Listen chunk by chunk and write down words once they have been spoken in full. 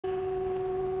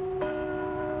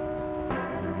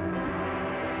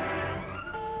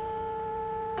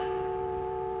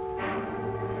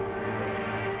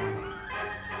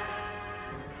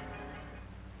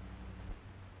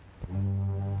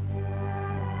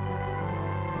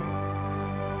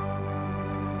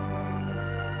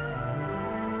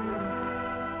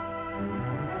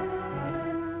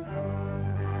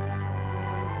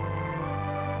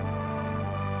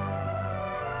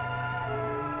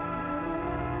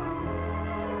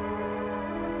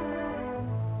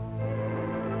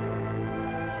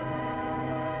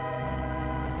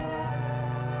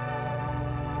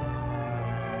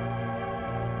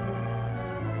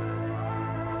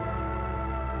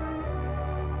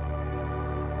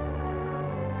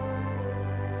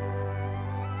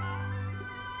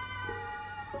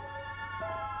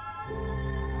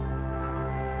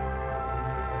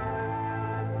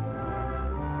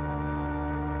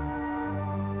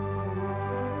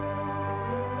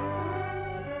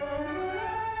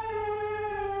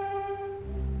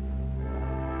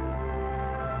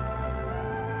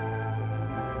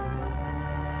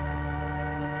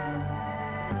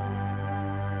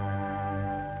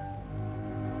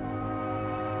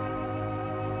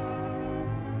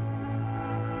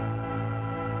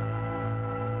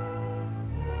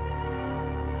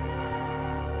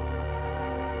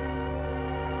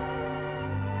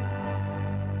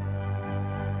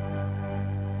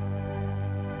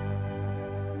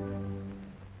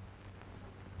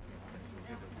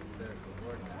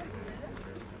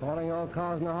Calling all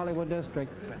cars in the Hollywood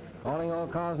district. Calling all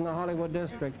cars in the Hollywood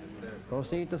district.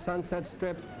 Proceed to Sunset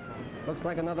Strip. Looks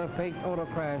like another fake auto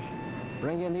crash.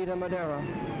 Bring Anita Madera.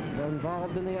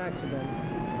 Involved in the accident.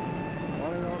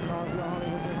 Calling all cars in the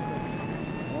Hollywood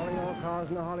district. Calling all cars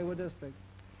in the Hollywood district.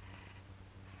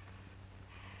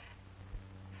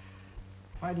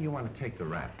 Why do you want to take the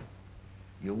rap?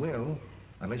 You will,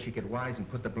 unless you get wise and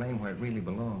put the blame where it really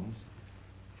belongs.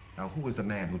 Now, who was the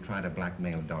man who tried to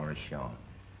blackmail Doris Shaw?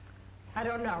 I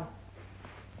don't know.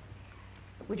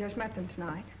 We just met them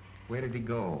tonight. Where did he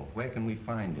go? Where can we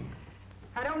find him?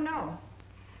 I don't know.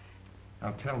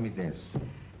 Now, tell me this.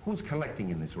 Who's collecting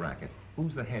in this racket?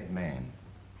 Who's the head man?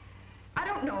 I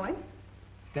don't know him.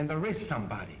 Then there is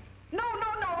somebody. No,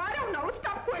 I don't know.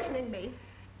 Stop questioning me.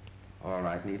 All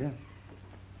right, Nita.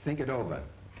 Think it over.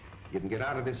 You can get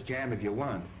out of this jam if you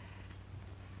want.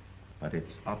 But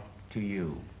it's up to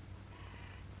you.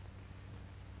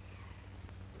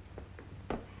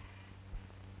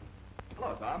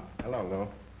 Hello, Tom. Hello, Lou.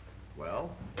 Well?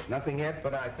 Nothing yet,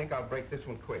 but I think I'll break this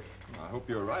one quick. I hope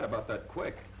you're right about that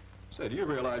quick. Say, do you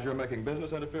realize you're making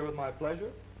business interfere with my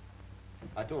pleasure?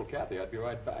 I told Kathy I'd be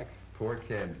right back. Poor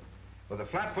kid. With a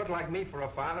flat foot like me for a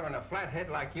father and a flat head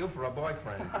like you for a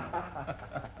boyfriend.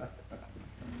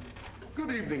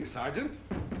 Good evening, Sergeant.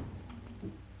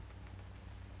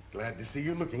 Glad to see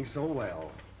you looking so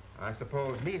well. I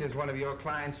suppose Nita's one of your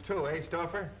clients too, eh,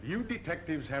 Stauffer? You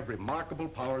detectives have remarkable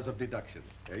powers of deduction.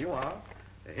 There you are.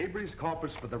 The habeas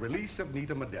corpus for the release of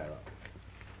Nita Madera.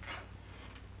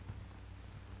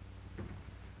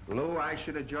 Lou, I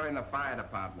should have joined the fire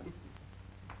department.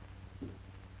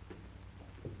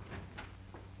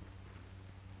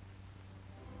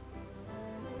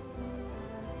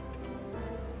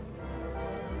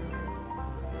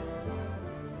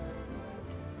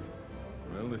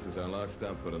 Well, this is our last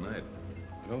stop for tonight.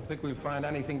 I don't think we'll find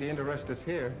anything to interest us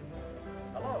here.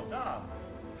 Hello, Tom.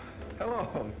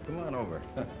 Hello. Come on over.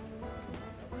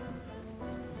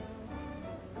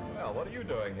 Well, what are you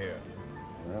doing here?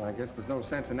 Well, I guess there's no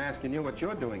sense in asking you what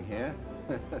you're doing here.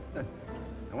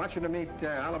 I want you to meet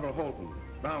Oliver Holton,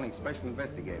 Browning's special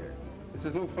investigator. This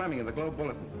is Lou Fleming of the Globe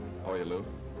Bulletin. How are you, Lou?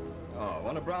 Oh,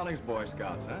 one of Browning's Boy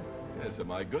Scouts, huh? Yes, so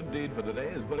my good deed for today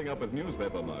is putting up with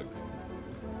newspaper mugs.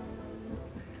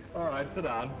 All right, sit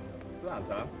down. Sit down,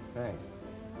 Tom. Thanks.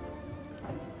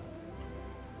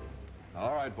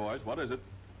 All right, boys, what is it?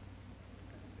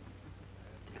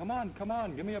 Come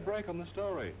on, give me a break on the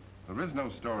story. There is no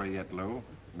story yet, Lou.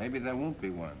 Maybe there won't be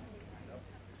one.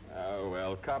 Oh,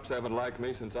 well, cops haven't liked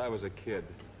me since I was a kid.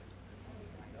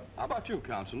 How about you,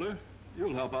 Counselor?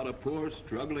 You'll help out a poor,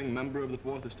 struggling member of the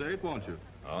Fourth Estate, won't you?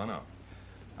 Oh, no.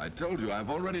 I told you, I've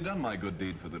already done my good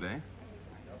deed for the day.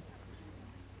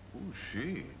 Who's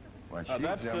she? Why,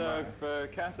 That's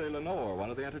Kathy Lenore, one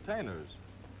of the entertainers.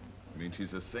 You mean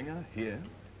she's a singer here?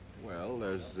 Well,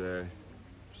 there's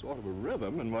sort of a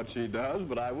rhythm in what she does,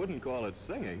 but I wouldn't call it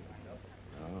singing.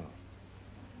 Oh.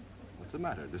 What's the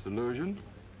matter? Disillusioned?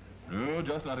 No,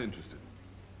 just not interested.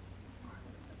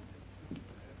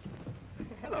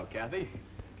 Hello, Kathy.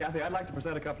 Kathy, I'd like to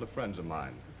present a couple of friends of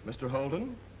mine. Mr.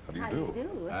 Holden. How do you How do? do you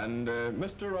do? And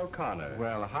Mr. O'Connor.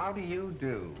 Well, how do you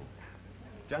do?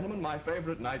 Gentlemen, my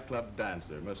favorite nightclub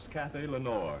dancer, Miss Kathy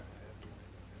Lenore.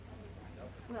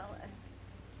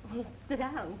 Well, sit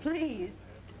down, please.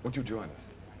 Won't you join us?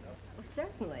 Oh,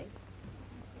 certainly.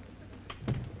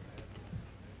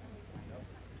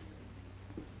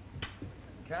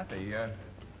 Kathy,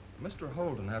 Mr.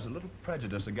 Holden has a little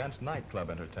prejudice against nightclub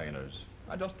entertainers.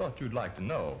 I just thought you'd like to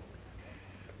know.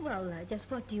 Well, just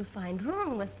what do you find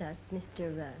wrong with us,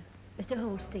 Mr.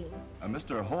 Holstein?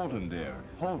 Mr. Holden, dear.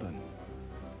 Holden.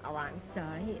 Oh, I'm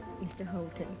sorry, Mr.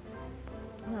 Holton.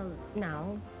 Well,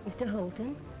 now, Mr.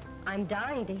 Holton, I'm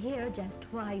dying to hear just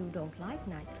why you don't like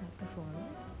nightclub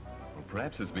performers. Well,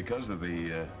 perhaps it's because of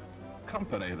the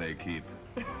company they keep.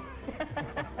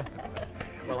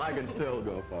 Well, I can still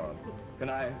go for them. Can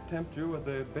I tempt you with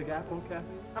the Big Apple, Kathy?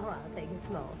 Oh, I'll take a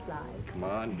small slice. Come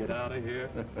on, get out of here.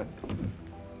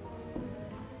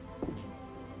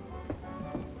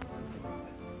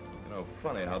 You know,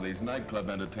 funny how these nightclub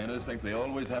entertainers think they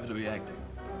always have to be acting.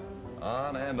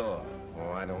 On and off.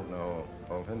 Oh, I don't know,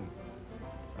 Holton.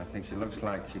 I think she looks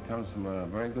like she comes from a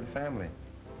very good family.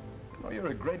 Oh, you're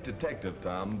a great detective,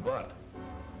 Tom, but...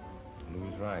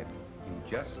 Lou's right. You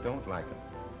just don't like them.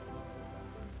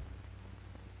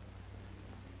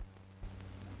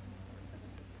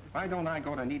 Why don't I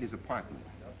go to Nita's apartment?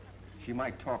 She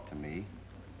might talk to me.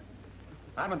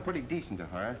 I've been pretty decent to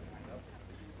her.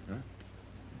 Huh?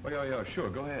 Oh, yeah, sure,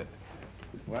 go ahead.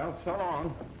 Well, so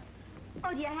long.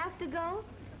 Oh, do you have to go?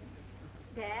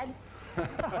 Dad,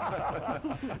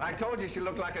 I told you she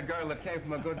looked like a girl that came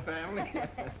from a good family.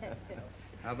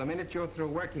 Now, the minute you're through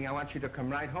working, I want you to come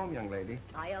right home, young lady.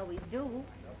 I always do.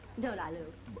 Don't I, Lou?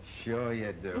 Sure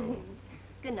you do.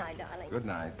 Good night, darling. Good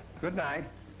night. Good night.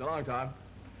 So long, Tom.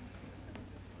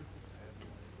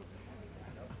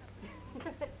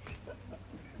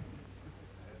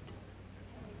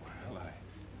 Well,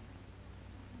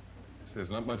 there's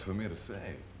not much for me to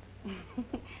say.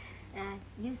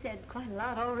 You said quite a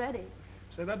lot already.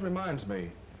 Say, that reminds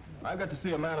me. I've got to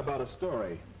see a man about a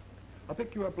story. I'll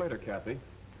pick you up later, Kathy.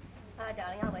 All right,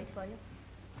 darling, I'll wait for you.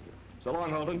 So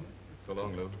long, Holden. So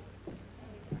long, Lou.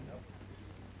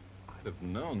 I'd have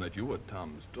known that you were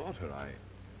Tom's daughter.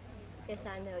 Yes,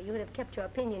 I know. You would have kept your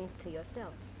opinions to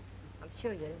yourself. I'm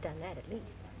sure you'd have done that at least.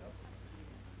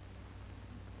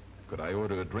 Could I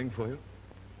order a drink for you?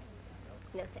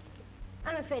 No, thank you.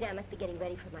 I'm afraid I must be getting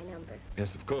ready for my number. Yes,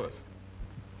 of course.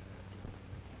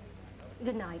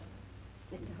 Good night,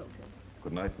 Mr. Holton.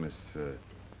 Good night, Miss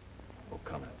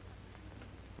O'Connor.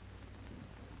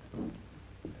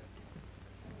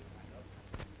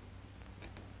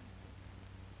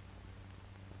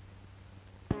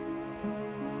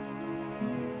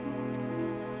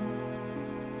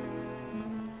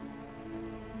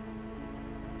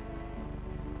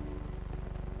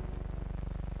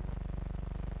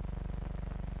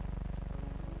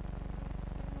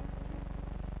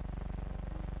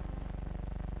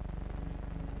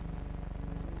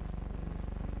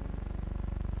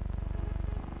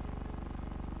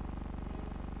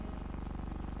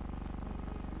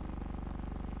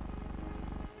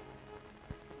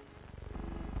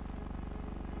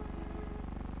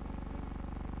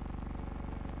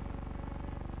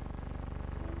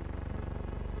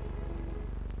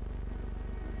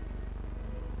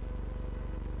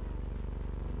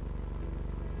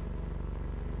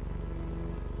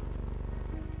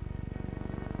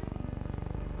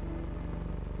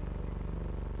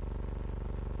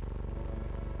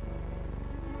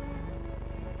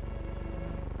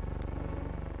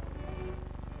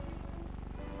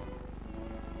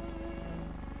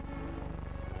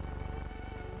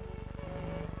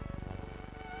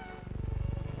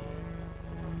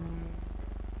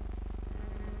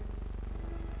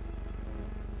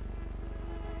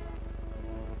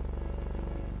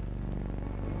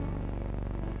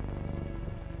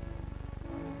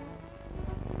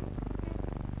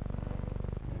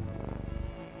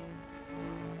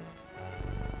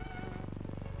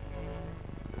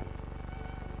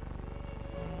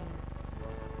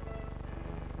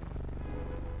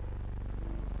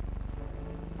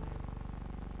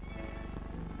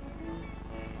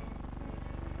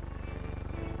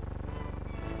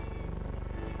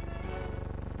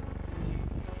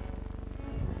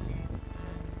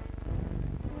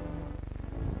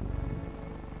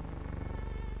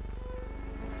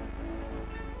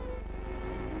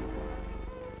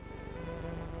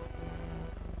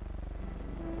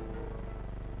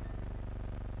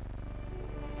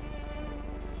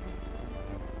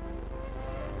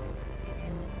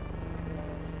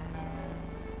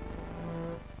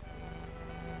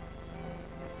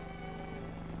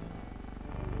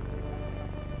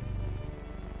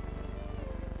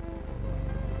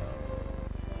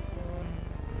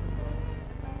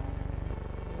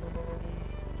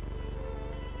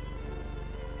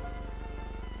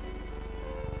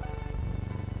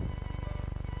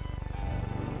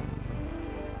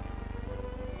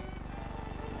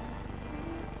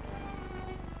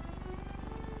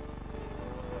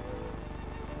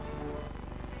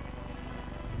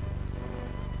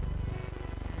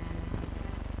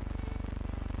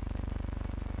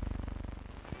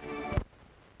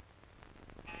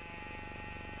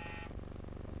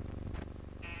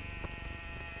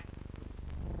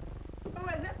 Who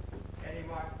is it? Eddie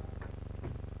Martin.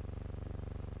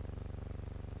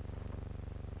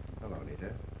 Hello,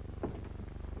 Nita.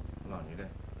 Hello, Nita.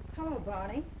 Hello,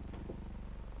 Barney.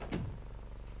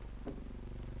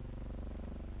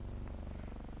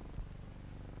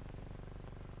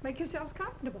 Make yourselves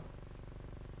comfortable.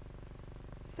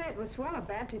 Say, it was swell of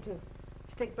Babty to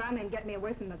stick by me and get me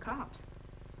away from the cops.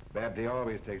 Babty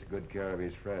always takes good care of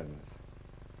his friends.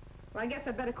 Well, I guess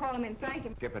I'd better call him and thank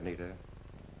him. Skip it, Nita.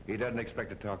 He doesn't expect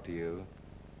to talk to you.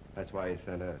 That's why he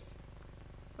sent us.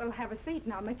 Well, have a seat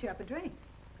and I'll make you up a drink.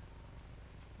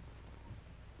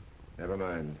 Never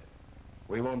mind.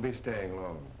 We won't be staying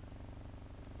long.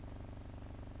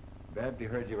 Babty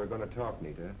heard you were going to talk,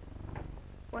 Nita.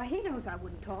 Why, he knows I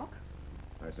wouldn't talk.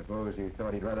 I suppose he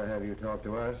thought he'd rather have you talk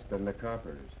to us than the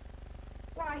coppers.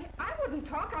 Why, I wouldn't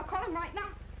talk. I'll call him right now.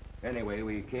 Anyway,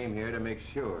 we came here to make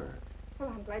sure. Well,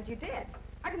 I'm glad you did.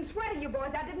 I can swear to you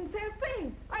boys I didn't say a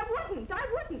thing. I wouldn't.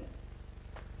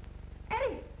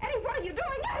 Eddie, what are you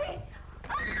doing, Eddie?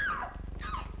 Ah!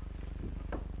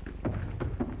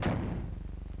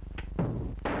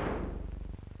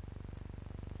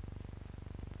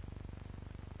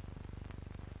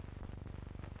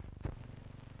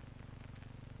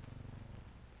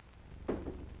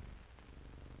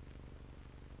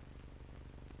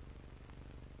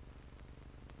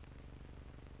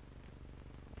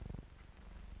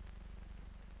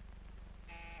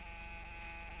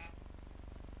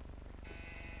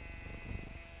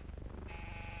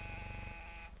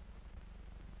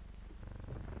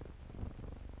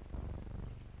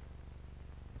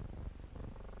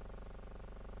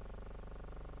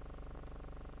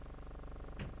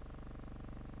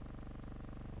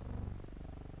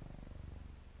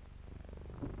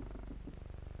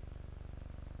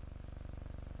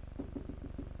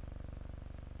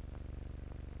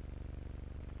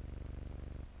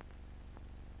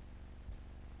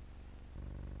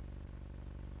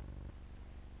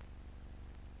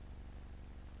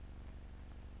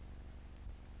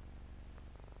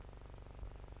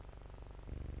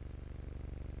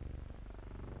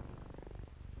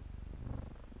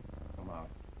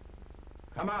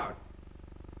 Come out.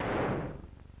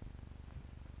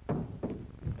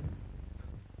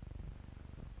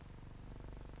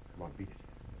 Come on, beat it.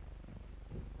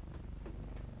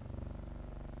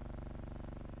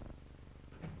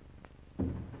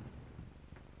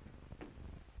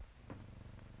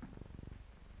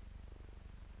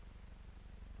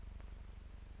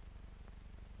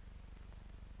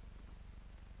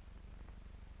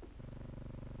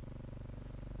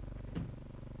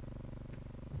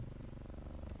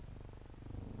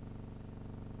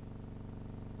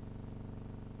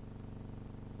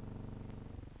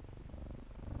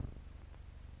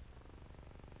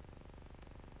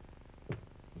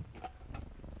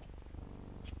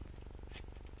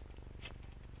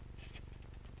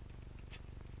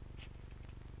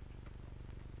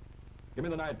 Give me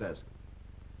the night desk.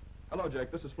 Hello,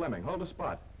 Jake. This is Fleming. Hold the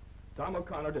spot. Tom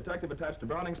O'Connor, detective attached to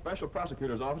Browning's Special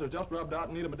Prosecutor's Office, has just rubbed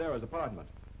out Nita Madera's apartment.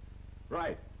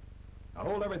 Right. Now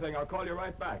hold everything. I'll call you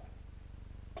right back.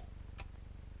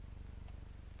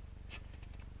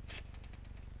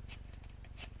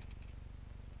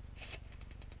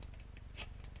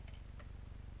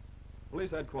 Police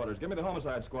headquarters. Give me the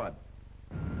homicide squad.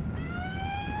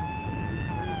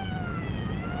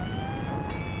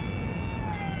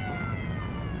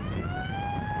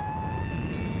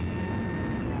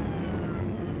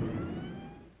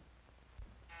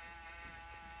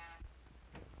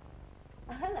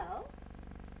 Hello.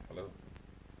 Hello.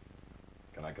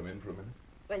 Can I come in for a minute?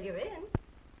 Well, you're in.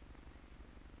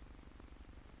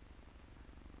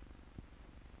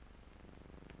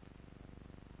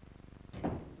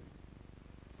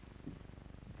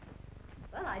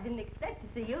 Well, I didn't expect to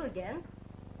see you again.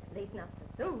 At least not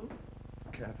so soon.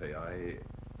 Kathy,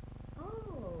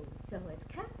 Oh, so it's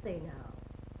Kathy now.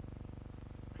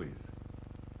 Please.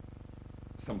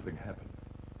 Something happened.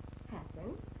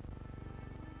 Happened?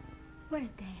 Where's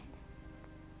Dad?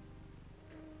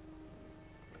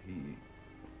 He...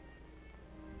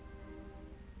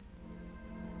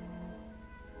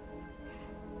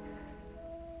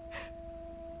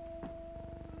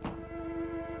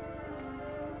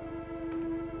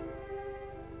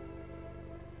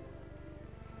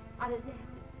 What has happened?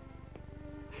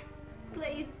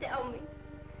 Please tell me.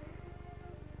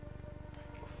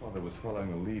 Father was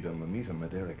following a lead on the Nita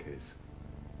Madera case.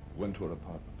 Went to her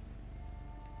apartment.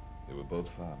 They were both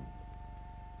found.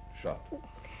 Shot.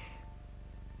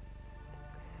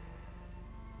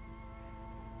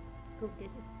 Who did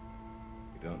it?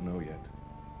 We don't know yet.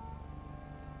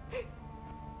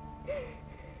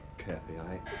 Kathy, I'll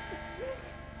answer it.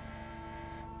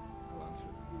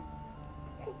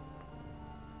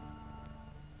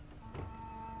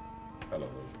 Hello,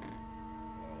 Rose.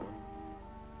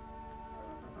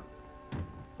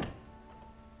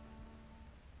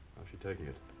 How's she taking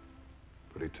it?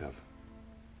 Pretty tough.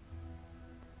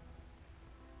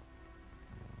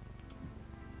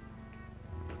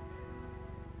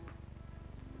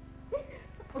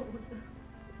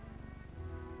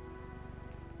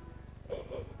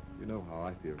 You know how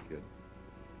I feel, kid.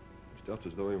 It's just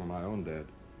as though he were my own dad.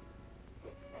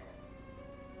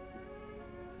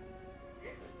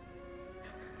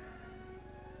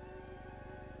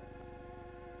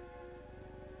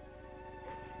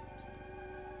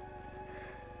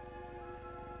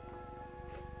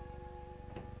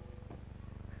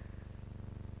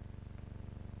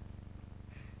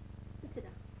 Sit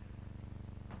down.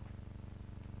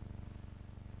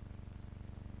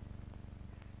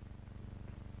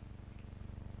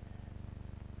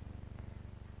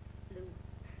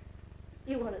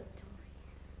 You want a story.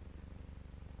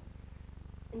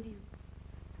 And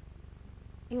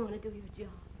you want to do your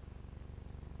job.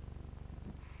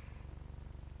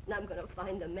 And I'm going to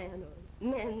find the man or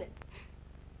men that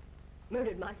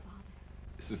murdered my father.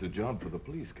 This is a job for the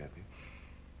police, Kathy.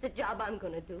 The job I'm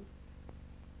going to do.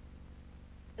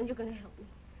 And you're going to help me.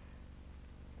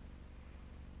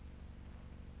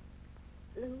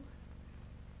 Lou,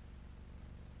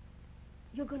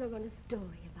 you're going to run a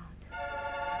story about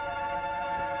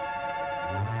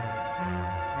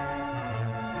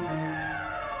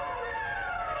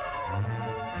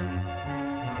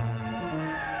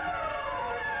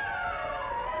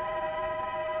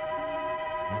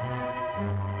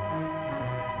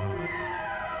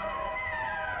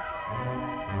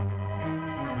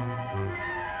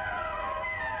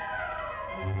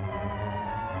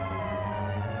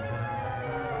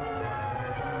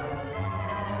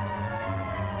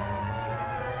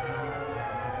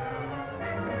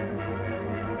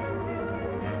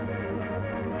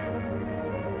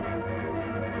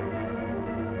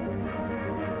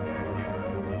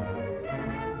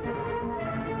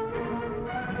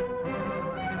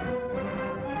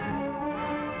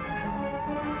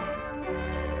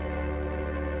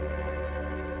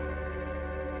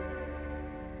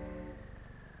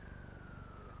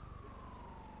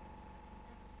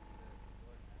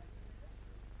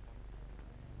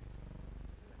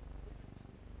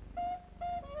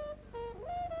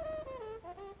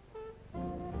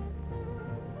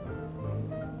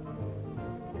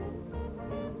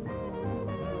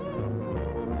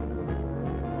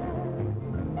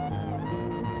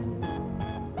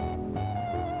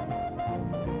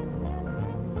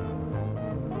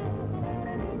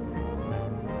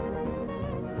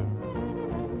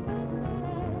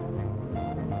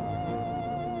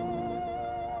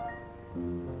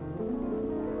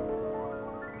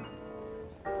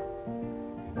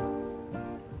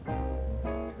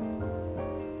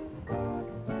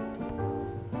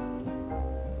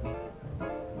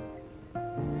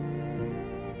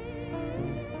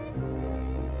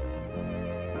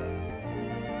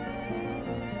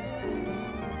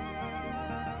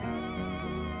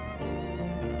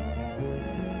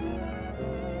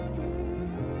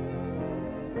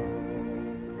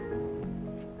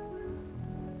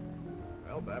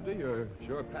Babby, you're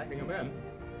sure packing them in.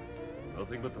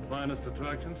 Nothing but the finest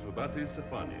attractions for Batty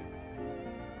Stefani.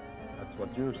 That's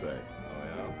what you say.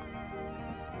 Oh,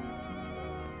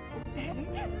 Daddy,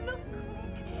 look.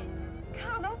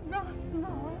 Carlo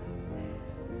Rossmo.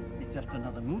 He's just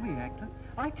another movie actor.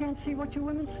 I can't see what you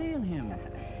women see in him.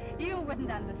 You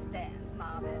wouldn't understand,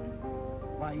 Marvin.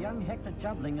 Why, young Hector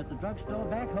Jubling at the drugstore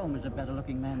back home is a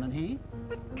better-looking man than he.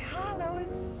 But Carlo is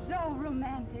so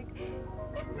romantic.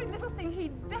 Every little thing he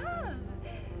does.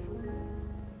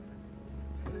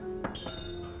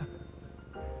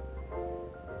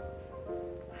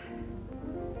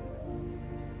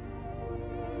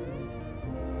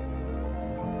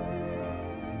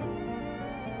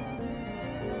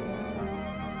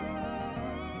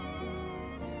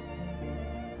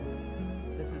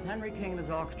 Henry King and his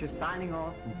orchestra signing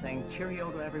off and saying cheerio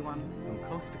to everyone from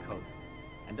coast to coast.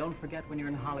 And don't forget, when you're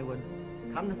in Hollywood,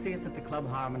 come to see us at the Club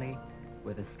Harmony,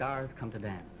 where the stars come to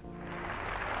dance.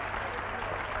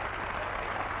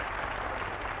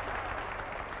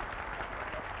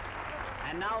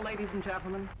 And now, ladies and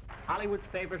gentlemen, Hollywood's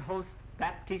favorite host,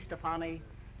 Baptiste Stefani,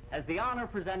 has the honor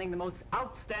of presenting the most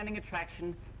outstanding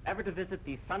attraction ever to visit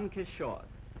these sun-kissed shores.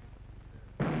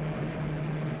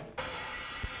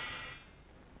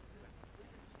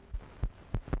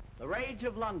 The Rage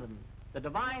of London, the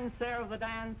divine Sarah of the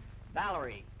dance,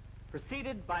 Valerie,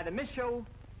 preceded by the Micho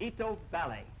Ito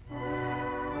Ballet.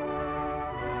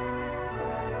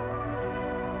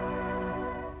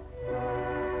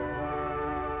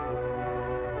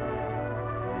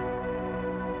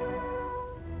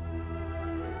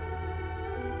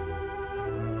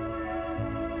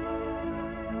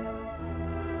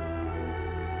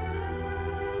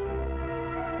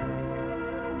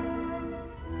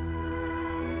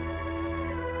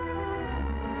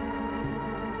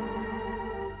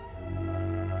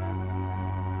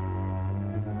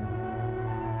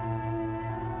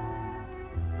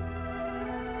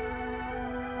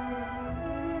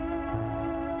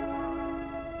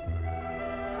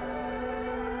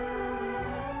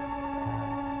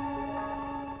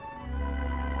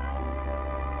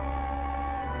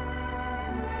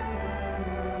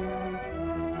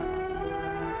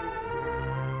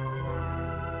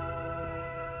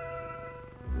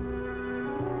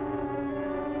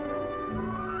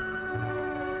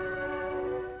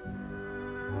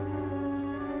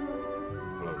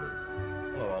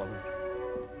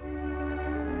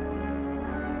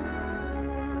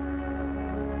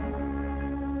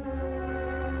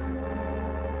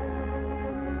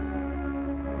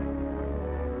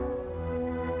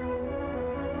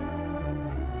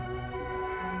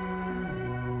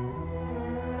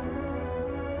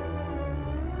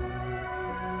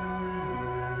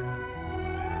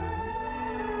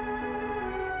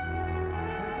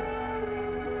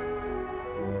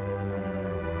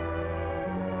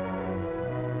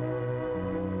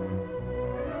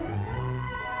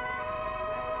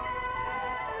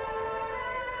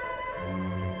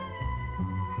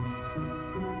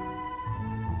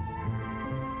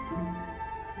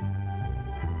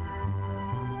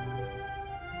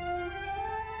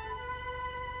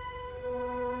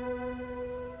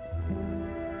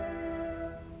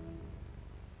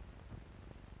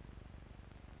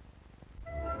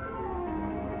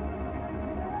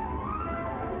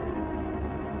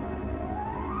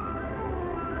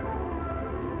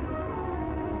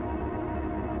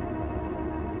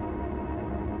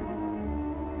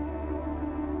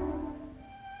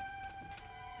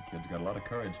 got a lot of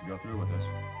courage to go through with this.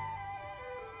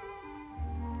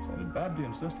 So did Babby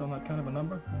insist on that kind of a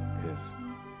number? Yes.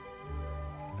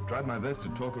 I tried my best to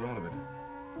talk her out of it.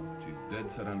 She's dead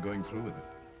set on going through with it.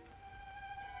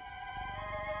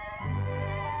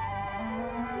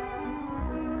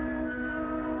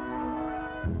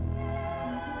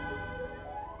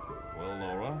 Well,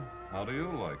 Laura, how do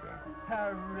you like her?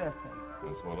 Terrific.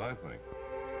 That's what I think.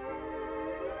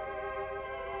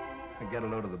 Get a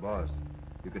load of the boss.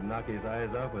 You could knock his eyes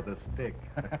out with a stick.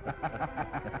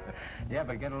 Yeah,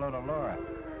 but get a load of Laura.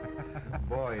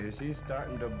 Boy, is she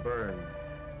starting to burn.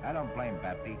 I don't blame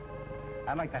Babby.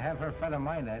 I'd like to have her feather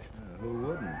my nest. Who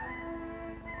wouldn't?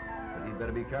 But he'd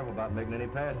better be careful about making any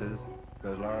passes,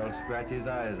 because Laura'll scratch his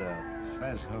eyes out.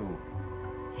 Says who?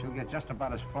 She'll get just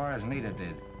about as far as Nita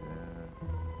did.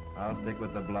 I'll stick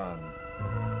with the blonde.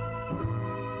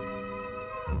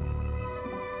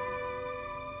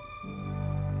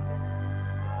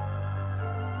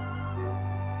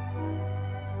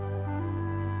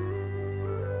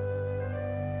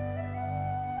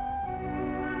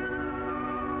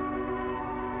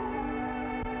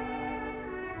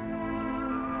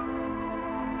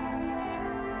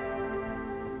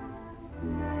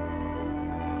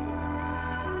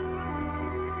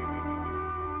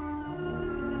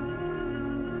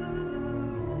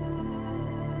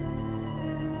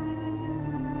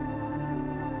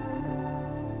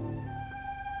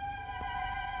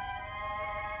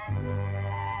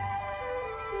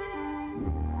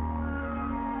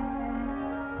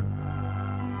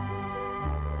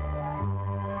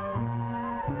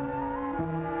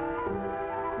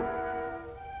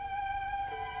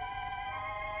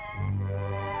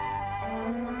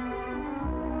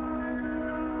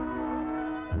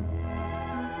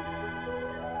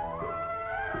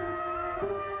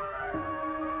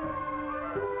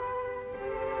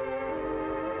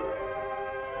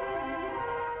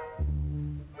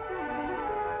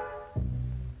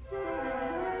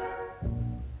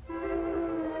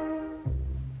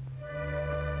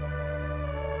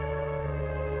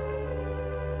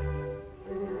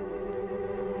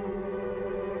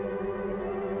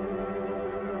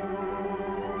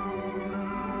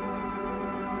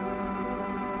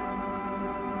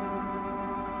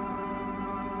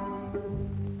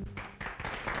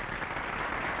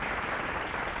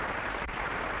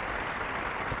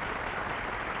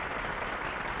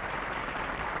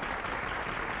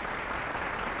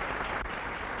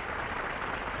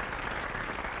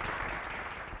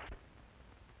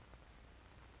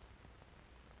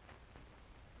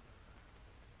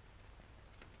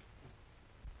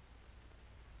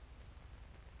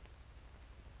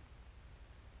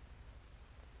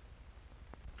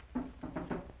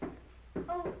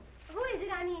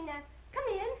 Come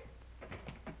in.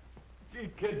 Gee,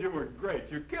 kid, you were great.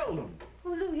 You killed him. Oh,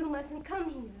 Lou, you mustn't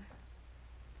come here.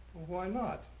 Well, why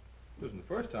not? This isn't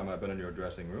the first time I've been in your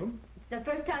dressing room. It's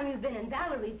the first time you've been in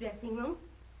Valerie's dressing room,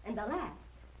 and the last.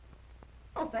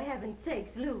 Oh, for heaven's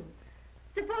sakes, Lou.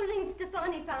 Supposing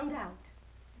Stefani found out.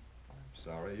 I'm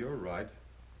sorry, you're right.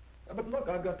 But look,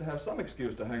 I've got to have some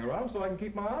excuse to hang around so I can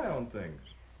keep my eye on things.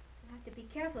 You have to be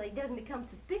careful he doesn't become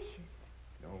suspicious.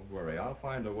 Don't worry, I'll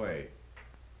find a way.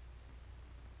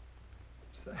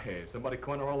 Say, somebody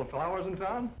corner all the flowers in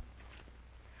town?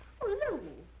 Oh, Lou.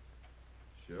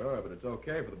 Sure, but it's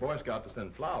okay for the Boy Scout to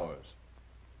send flowers.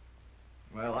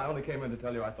 Well, I only came in to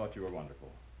tell you I thought you were wonderful.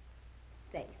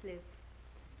 Thanks, Lou.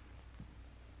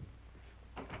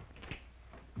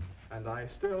 And I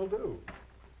still do.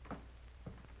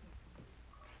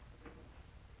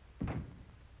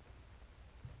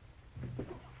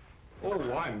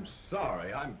 Oh, I'm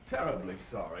sorry. I'm terribly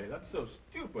sorry. That's so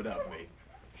stupid of me.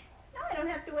 Now I don't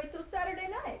have to wait till Saturday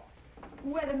night.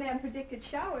 Weatherman predicted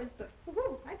showers, but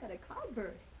whoo, I got a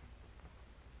cloudburst.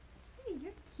 Hey,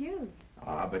 you're cute.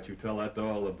 Ah, I bet you tell that to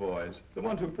all the boys. The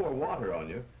ones who pour water on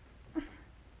you.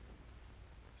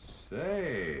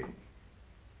 Say,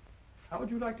 how would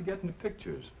you like to get into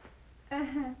pictures?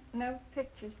 No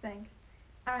pictures, thanks.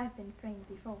 I've been framed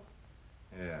before.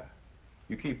 Yeah.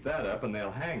 You keep that up and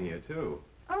they'll hang you, too.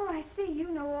 Oh, I see.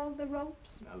 You know all the ropes.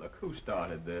 Now, look, who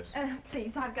started this?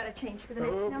 Please, I've got to change for the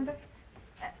next number.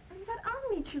 But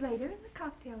I'll meet you later in the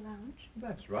cocktail lounge.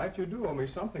 That's right. You do owe me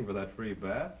something for that free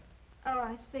bath. Oh,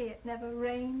 I see. It never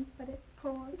rains, but it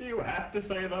pours. Do you have to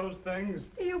say those things?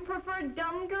 Do you prefer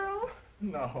dumb girls?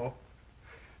 No.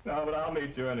 No, but I'll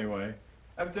meet you anyway.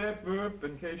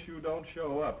 In case you don't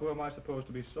show up, who am I supposed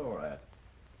to be sore at?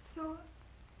 Sore?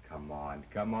 Come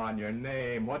on, your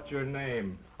name. What's your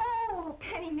name? Oh,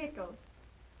 Penny Nichols.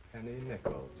 Penny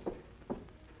Nichols.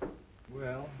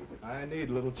 Well, I need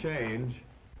a little change.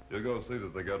 You go see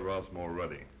that they get Rossmore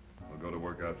ready. We'll go to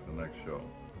work after the next show.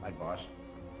 Right, boss.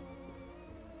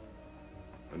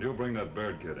 And you'll bring that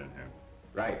Baird kid in here.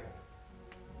 Right.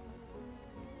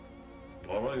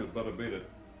 All right, you'd better beat it.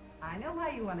 I know why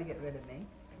you want to get rid of me.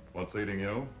 What's eating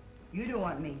you? You don't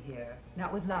want me here,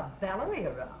 not with La Valerie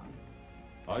around.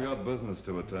 I got business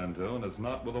to attend to, and it's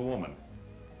not with a woman.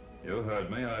 You heard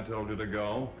me. I told you to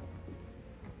go.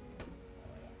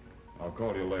 I'll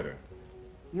call you later.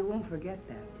 You won't forget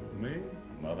that. Me?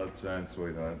 Not a chance,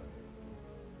 sweetheart.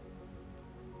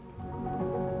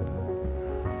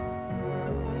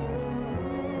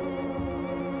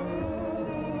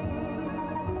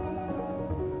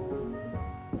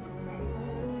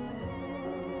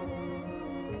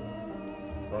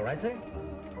 All right, sir?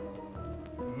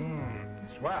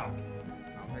 Swell.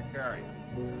 I'll take care of you.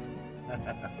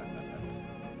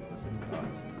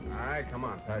 All right, come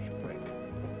on, pass your plate.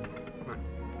 Come on.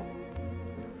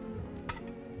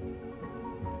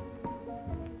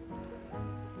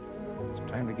 It's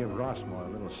time to give Rossmore a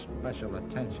little special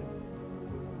attention.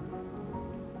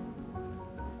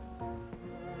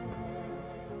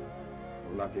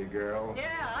 Lucky girl.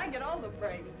 Yeah, I get all the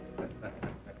praise.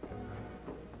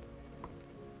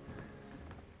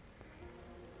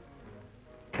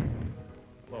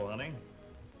 Hello, honey.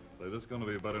 Say, this is going to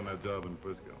be better than that job in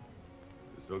Frisco.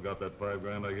 You still got that $5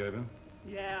 grand I gave you?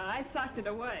 Yeah, I socked it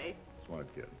away. Smart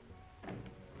kid.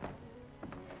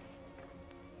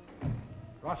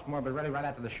 Rossmore will be ready right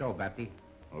after the show, Bapty.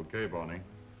 Okay, Bonnie.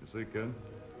 You see, kid?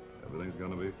 Everything's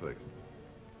going to be fixed.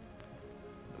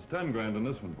 There's 10 grand in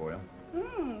this one for you.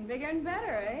 Bigger and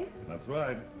better, eh? That's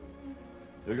right.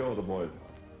 You go with the boys.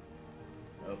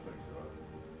 I'll fix it.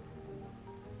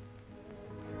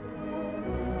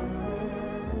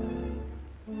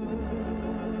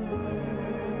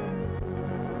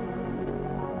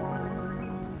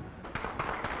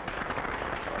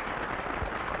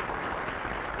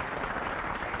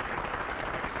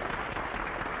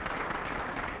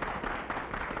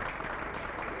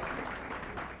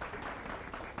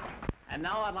 And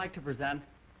now I'd like to present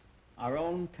our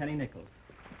own Penny Nichols.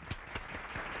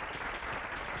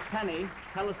 Penny,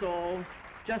 tell us all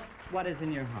just what is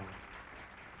in your heart.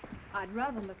 I'd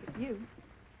rather look at you.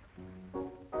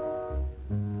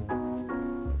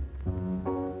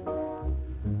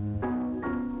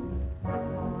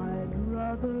 I'd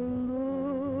rather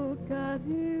look at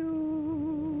you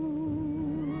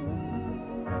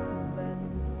than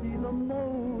see the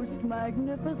most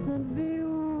magnificent view.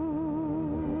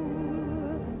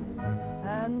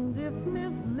 And if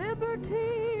Miss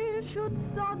Liberty should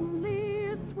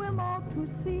suddenly swim out to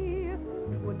sea,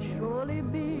 it would surely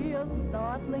be a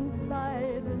startling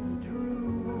sight, it's true.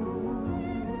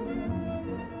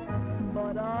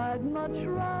 But I'd much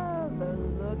rather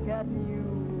look at you.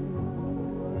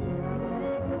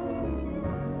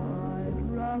 I'd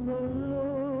rather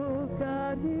look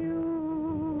at you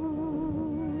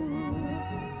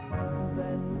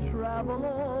than travel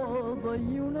all the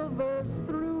universe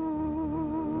through.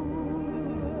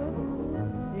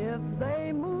 If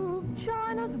they move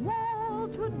China's wall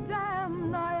to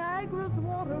dam Niagara's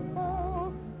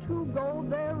waterfall, to go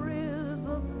there is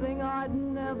a thing I'd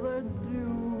never do.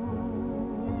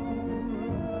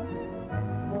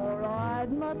 For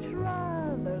I'd much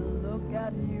rather look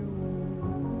at you.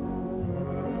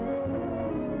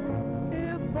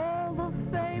 If all the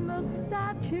famous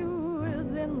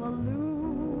statues in the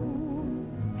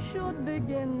Louvre should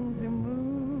begin to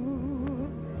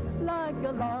move like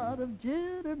a lot of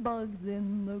jitterbugs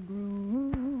in the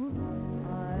groove,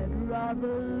 I'd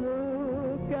rather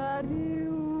look at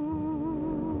you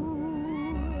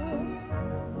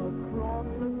across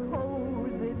a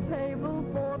cozy table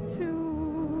for two.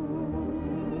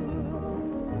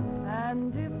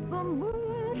 And if the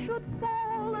moon should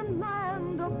fall and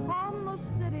land upon the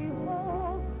city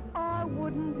hall, I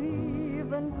wouldn't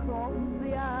even cross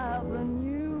the avenue.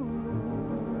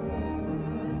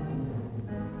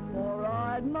 For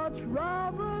I'd much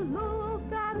rather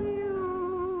look at you.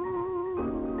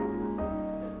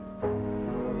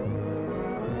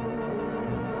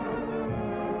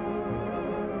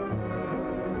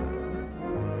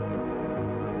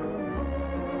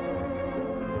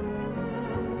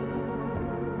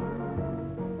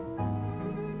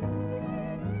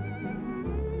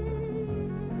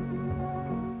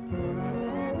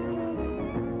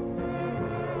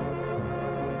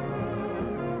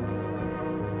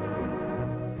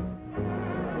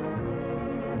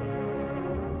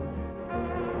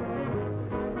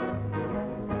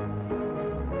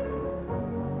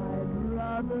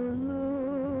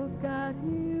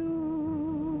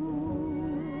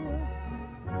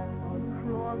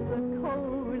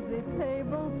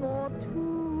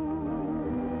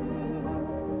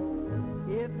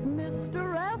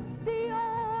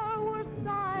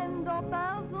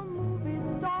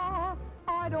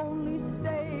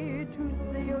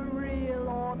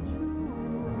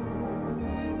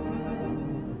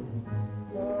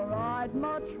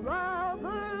 much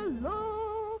rather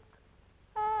look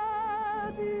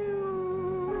at you.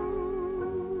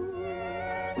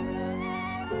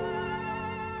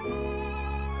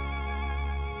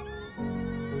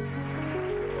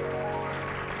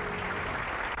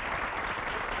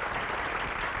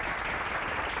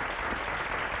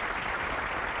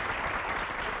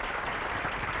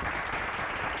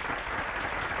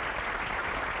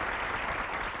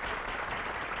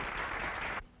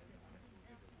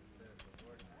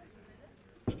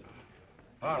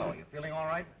 Harlow, you feeling all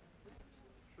right?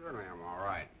 Certainly I'm all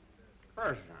right.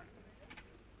 First time.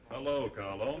 Hello,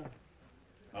 Carlo.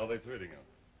 How are they treating you?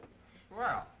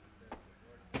 Swell.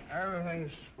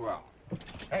 Everything's swell.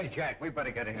 Hey, Jack, we better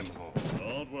get him home.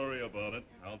 Don't worry about it.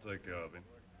 I'll take care of him.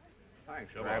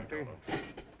 Thanks, Come on, Babsy. Carlo.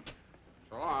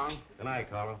 So long. Good night,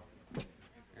 Carlo.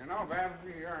 You know,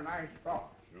 Babsy, you're a nice fellow.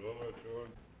 Sure.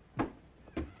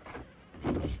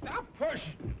 Stop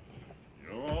pushing.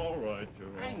 You're all right.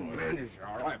 You're I all can right. manage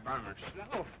all right by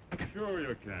myself. Sure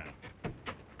you can.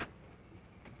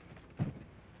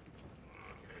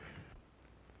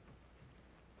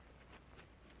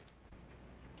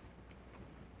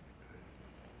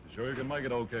 You sure you can make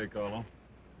it okay, Carlo?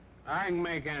 I can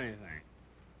make anything.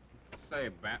 Say,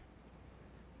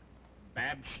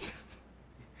 Babs.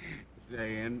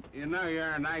 Say, and you know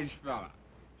you're a nice fella.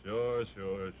 Sure.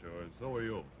 So are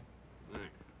you. Thanks.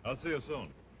 I'll see you soon.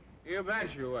 You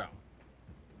bet you will.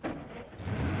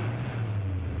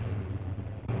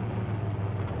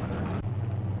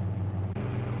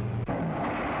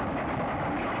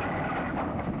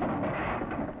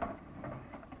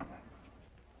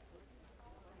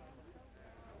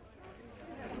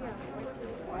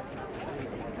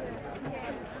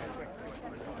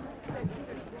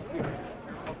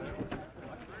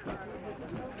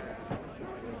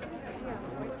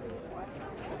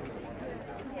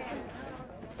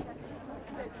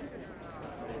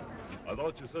 I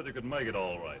thought you said you could make it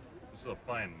all right. This is a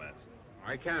fine mess.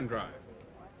 I can drive.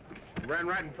 You ran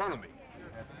right in front of me.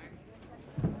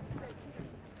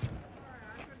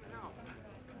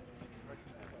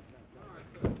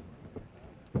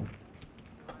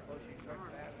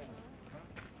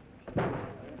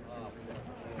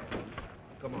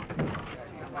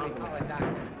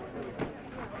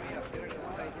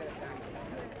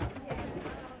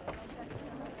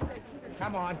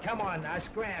 Come on. Come on, now,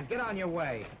 scram. Get on your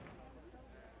way.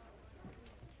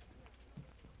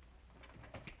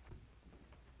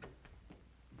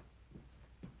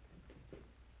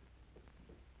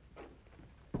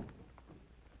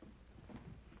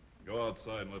 Go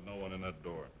outside and let no one in that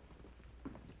door.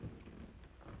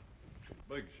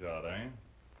 Big shot, eh?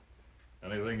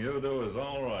 Anything you do is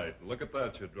all right. Look at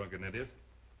that, you drunken idiot.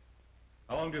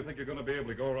 How long do you think you're going to be able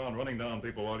to go around running down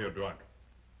people while you're drunk?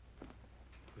 It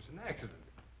was an accident.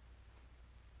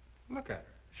 Look at her.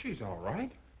 She's all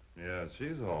right. Yeah,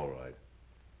 she's all right.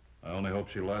 I only hope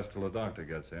she lasts till the doctor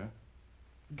gets here.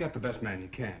 Get the best man you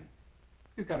can.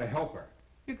 You gotta help her.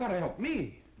 You gotta help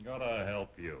me. Gotta help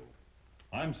you.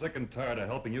 I'm sick and tired of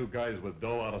helping you guys with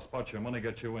dough out of spots your money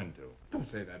gets you into.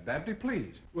 Don't say that, Babsy,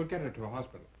 please. We'll get her to a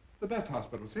hospital. The best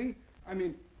hospital, see? I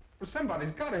mean,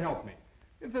 somebody's gotta help me.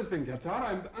 If this thing gets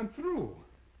out, I'm through.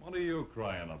 What are you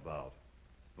crying about?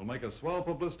 It'll make a swell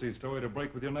publicity story to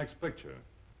break with your next picture.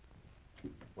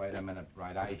 Wait a minute,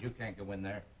 Bright Eyes. You can't go in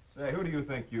there. Say, who do you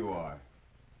think you are?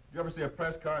 Did you ever see a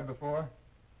press card before?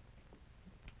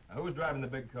 Now, who's driving the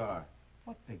big car?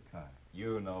 What big car?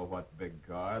 You know what big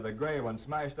car. The gray one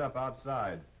smashed up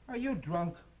outside. Are you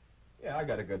drunk? Yeah, I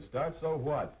got a good start, so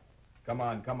what? Come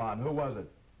on. Who was it?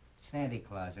 Santa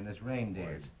Claus and his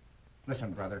reindeers.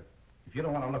 Listen, brother, if you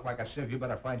don't want to look like a sieve, you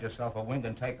better find yourself a wing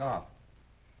and take off.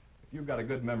 If you've got a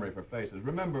good memory for faces,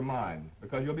 remember mine,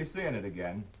 because you'll be seeing it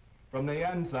again. From the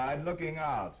inside, looking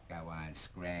out. Go on,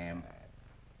 scram.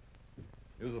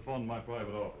 Here's the phone to my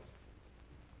private office.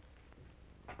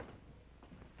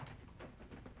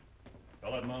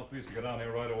 Tell that mouthpiece to get down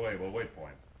here right away. We'll wait for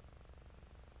him.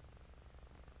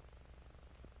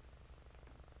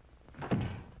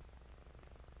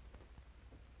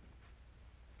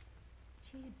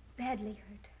 She's badly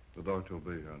hurt. The doctor will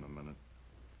be here in a minute.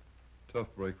 Tough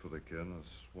break for the kid and a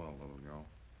swell little girl.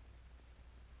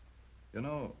 You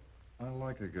know, I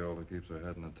like a girl who keeps her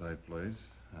head in a tight place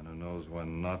and who knows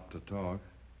when not to talk.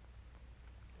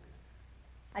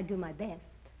 I do my best.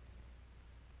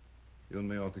 You and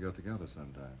me ought to get together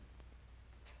sometime.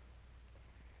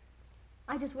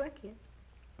 I just work here.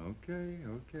 Okay.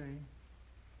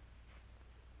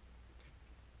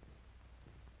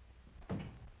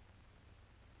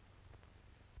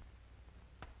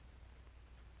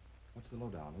 What's the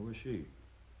lowdown? Who is she?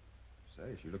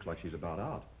 Say, she looks like she's about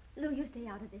out. Lou, you stay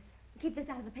out of this. Keep this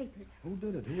out of the papers. Who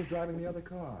did it? Who was driving the other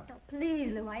car? Oh,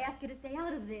 please, Lou, I ask you to stay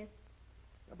out of this.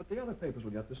 Yeah, but the other papers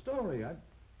will get the story. No,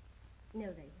 they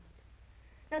won't.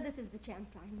 Now, this is the chance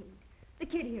I need. The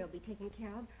kid here will be taken care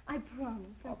of. I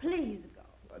promise. Now, please go.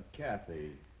 But,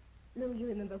 Kathy... Lou, you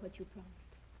remember what you promised.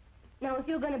 Now, if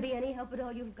you're going to be any help at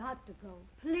all, you've got to go.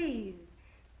 Please.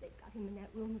 They've got him in that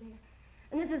room there.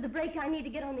 And this is the break I need to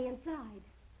get on the inside.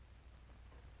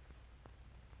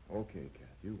 Okay,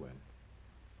 Kath, you win.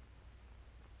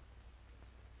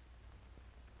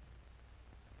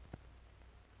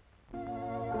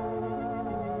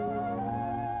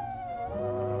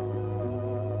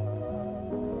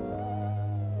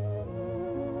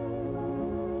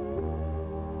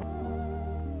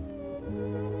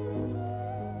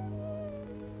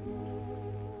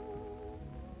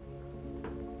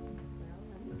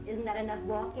 Isn't that enough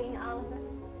walking, Oliver?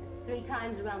 3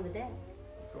 times around the desk.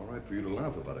 It's all right for you to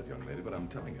laugh about it, young lady, but I'm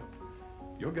telling you,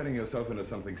 you're getting yourself into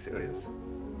something serious.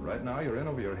 Right now, you're in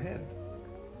over your head.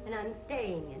 And I'm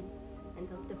staying in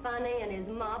until Stefani and his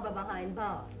mob are behind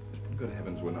bars. Good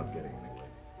heavens, we're not getting anywhere.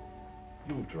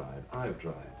 You've tried. I've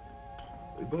tried.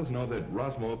 We both know that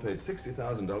Rossmore paid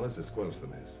 $60,000 to squelch the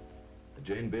mess.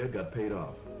 Jane Baird got paid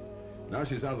off. Now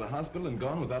she's out of the hospital and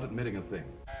gone without admitting a thing.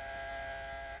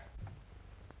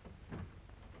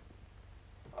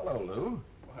 Hello, Lou.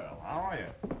 Well, how are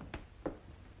you?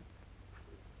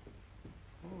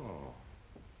 Oh.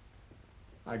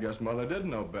 I guess Mother did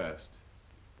know best.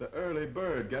 The early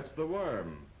bird gets the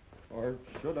worm. Or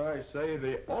should I say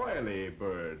the oily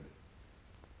bird?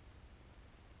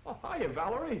 Oh, hiya,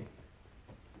 Valerie.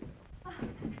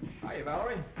 Hiya,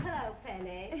 Valerie. Hello,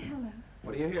 Penny. Hello.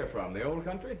 What are you here from, the old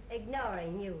country?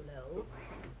 Ignoring you, Lou.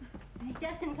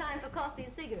 Just in time for coffee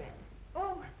and cigarettes.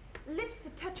 Oh, lips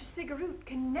that touch a cigarette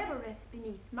can never rest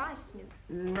beneath my snoot.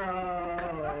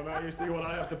 No, now you see what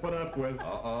I have to put up with.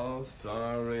 Uh-oh,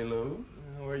 sorry, Lou.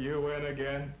 Were you in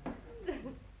again?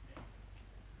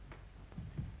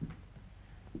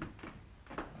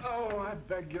 Oh, I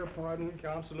beg your pardon,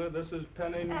 Counselor. This is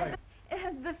Penny Knight.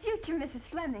 The future Mrs.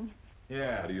 Fleming.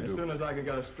 Yeah, how do you do? As soon as I can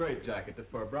get a straitjacket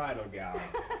for a bridal gown.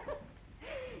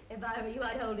 If I were you,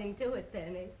 I'd hold him to it,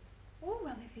 Penny. Oh,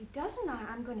 well, if he doesn't,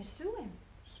 I'm going to sue him.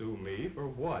 Sue me for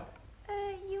what?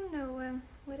 You know,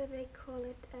 what do they call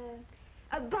it?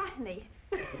 Botany.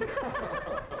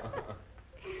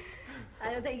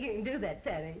 I don't think you can do that,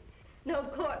 Penny. No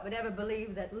court would ever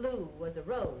believe that Lou was a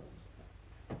rose.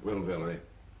 Well, Valerie.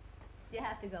 You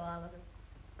have to go, Oliver.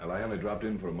 Well, I only dropped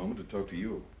in for a moment to talk to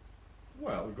you.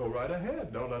 Well, go right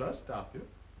ahead. Don't let us stop you.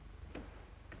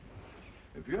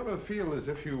 If you ever feel as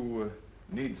if you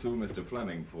need sue Mr.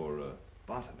 Fleming for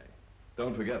botany,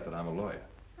 don't forget that I'm a lawyer.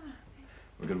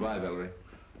 Well, goodbye, Valerie.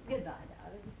 Goodbye,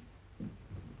 darling.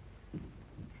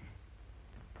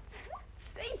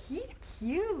 Say, he's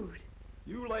cute.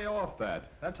 You lay off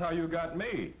that. That's how you got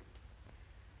me.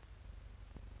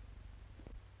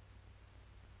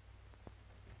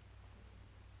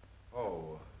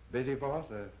 Oh, busy, boss?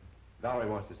 Valerie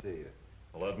wants to see you.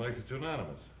 Well, that makes it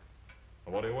unanimous.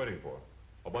 Well, what are you waiting for?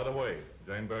 Oh, by the way,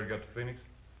 Jane Baird got to Phoenix?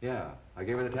 Yeah, I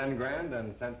gave her the 10 grand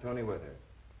and sent Tony with her.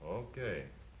 Okay.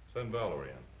 Send Valerie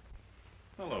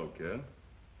in. Hello, kid.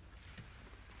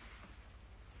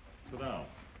 Sit down.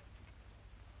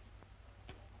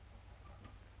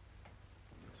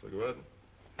 Cigarette?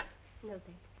 No,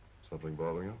 thanks. Something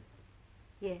bothering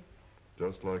you? Yes.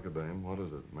 Just like a dame. What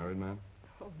is it? Married man?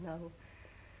 Oh, no.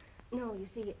 No, you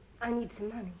see, I need some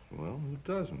money. Well, who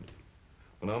doesn't?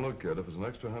 Well, now, look, kid, if it's an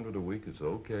extra $100 a week, it's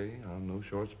okay. I'm no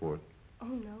short sport. Oh,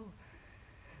 no.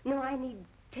 No, I need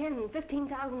 $10,000,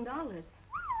 $15,000.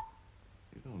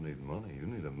 You don't need money. You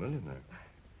need a millionaire.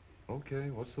 Okay,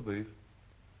 what's the beef?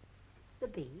 The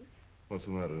beef? What's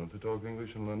the matter? Don't they talk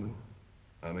English in London?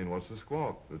 I mean, what's the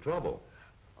squawk? The trouble?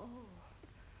 Oh,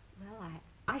 well,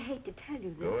 I hate to tell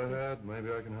you this. Go ahead. Maybe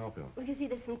I can help you. Well, you see,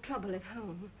 there's some trouble at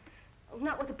home.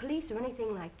 Not with the police or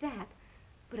anything like that,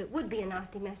 but it would be a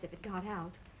nasty mess if it got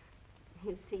out.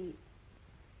 You see,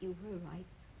 you were right.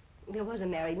 There was a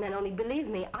married man, only believe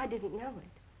me, I didn't know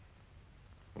it.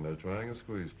 And they're trying a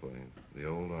squeeze play, the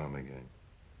old army game.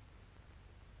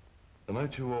 The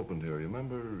night you opened here, you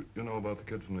know about the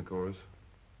kid from the chorus?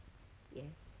 Yes.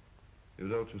 You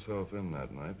dealt yourself in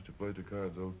that night, but you played your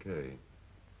cards okay.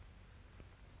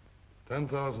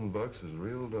 $10,000 is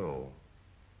real dough.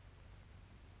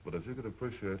 But if you could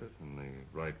appreciate it in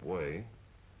the right way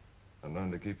and learn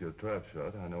to keep your trap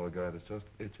shut, I know a guy that's just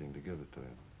itching to give it to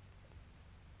you.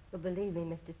 Well, believe me,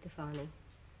 Mr. Stefani.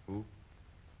 Who?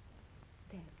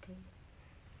 There, please.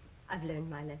 I've learned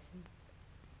my lesson.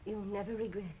 You'll never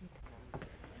regret it.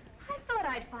 I thought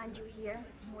I'd find you here.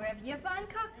 Wherever you find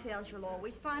cocktails, you'll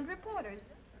always find reporters.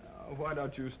 Why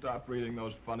don't you stop reading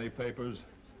those funny papers?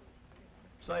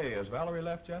 Say, has Valerie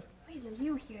left yet? Wait till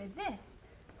you hear this.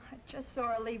 I just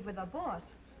saw her leave with the boss.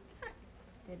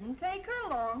 Didn't take her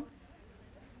long.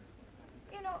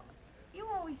 You know, you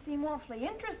always seem awfully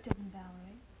interested in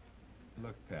Valerie.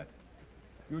 Look, Pet,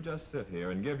 you just sit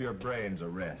here and give your brains a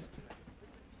rest.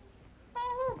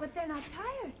 Oh, but they're not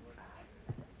tired.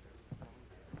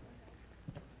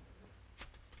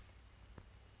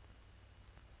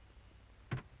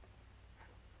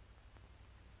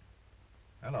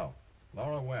 Hello.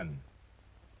 Laura Wen.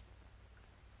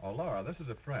 Oh, Laura, this is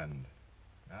a friend.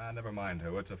 Ah, never mind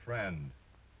who. It's a friend.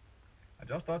 I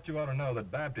just thought you ought to know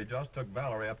that Babty just took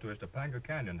Valerie up to his Topanga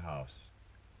Canyon house.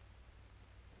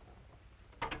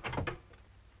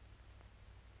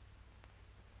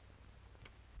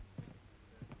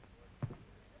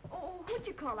 Oh, who'd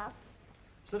you call up?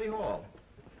 City Hall.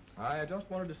 I just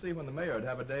wanted to see when the mayor'd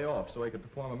have a day off so he could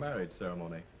perform a marriage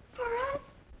ceremony. For us?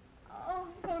 Oh,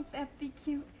 won't that be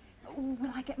cute?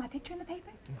 Will I get my picture in the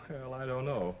paper? Well, I don't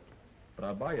know. But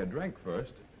I'll buy you a drink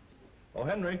first. Oh,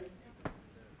 Henry.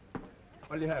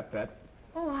 What'll you have, Pet?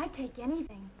 Oh, I'd take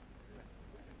anything.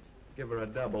 Give her a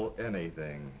double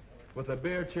anything. With a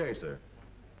beer chaser.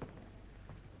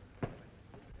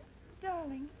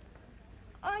 Darling,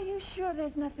 are you sure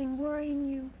there's nothing worrying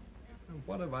you?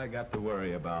 What have I got to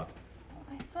worry about?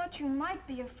 I thought you might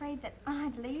be afraid that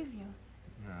I'd leave you.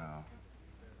 No.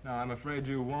 No, I'm afraid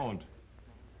you won't.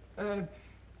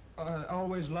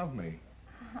 Always love me.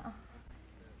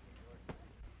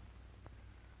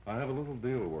 I have a little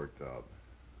deal worked out.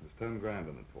 There's 10 grand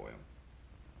in it for you.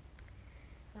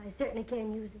 I certainly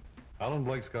can use it. Alan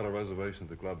Blake's got a reservation at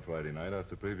the club Friday night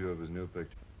after preview of his new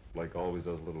picture. Blake always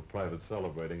does a little private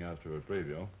celebrating after a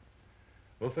preview.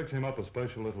 We'll fix him up a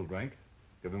special little drink,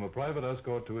 give him a private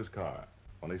escort to his car.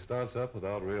 When he starts up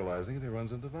without realizing it, he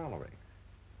runs into Valerie.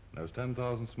 There's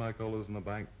 10,000 smackolas in the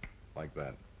bank, like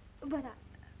that. But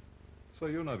So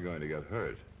you're not going to get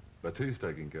hurt. But he's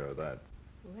taking care of that.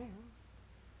 well,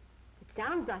 it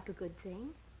sounds like a good thing.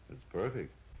 It's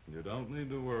perfect. You don't need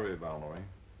to worry, Valerie.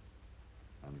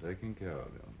 I'm taking care of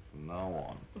you from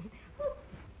now on.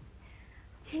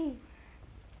 Gee,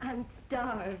 I'm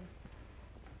starved.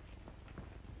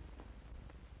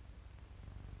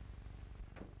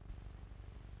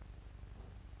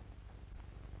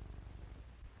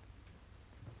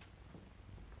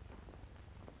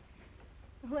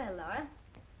 Well, Laura,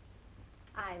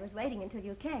 I was waiting until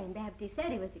you came. Babty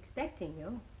said he was expecting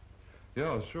you.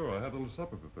 Yeah, sure. I had a little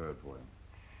supper prepared for you.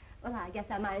 Well, I guess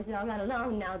I might as well run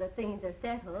along now that things are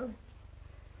settled.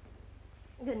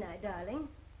 Good night, darling.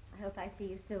 I hope I see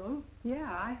you soon. Yeah,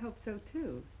 I hope so,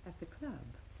 too, at the club.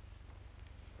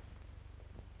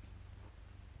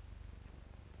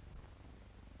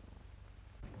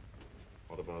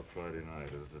 What about Friday night?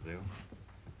 Is it a deal?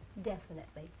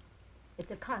 Definitely.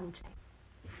 It's a contract.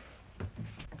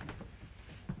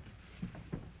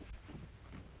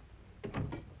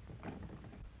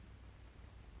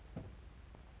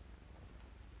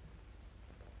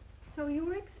 So you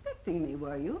were expecting me,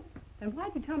 were you? Then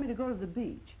why'd you tell me to go to the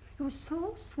beach? You were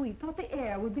so sweet, thought the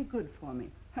air would be good for me.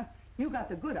 You got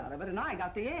the good out of it, and I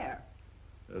got the air.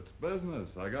 It's business.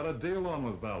 I got a deal on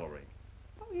with Valerie.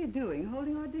 What were you doing,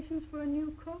 holding auditions for a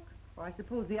new cook? Or I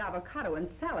suppose the avocado and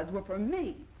salads were for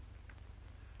me.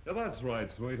 Yeah, that's right,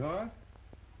 sweetheart.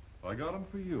 I got them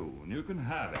for you, and you can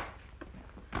have it.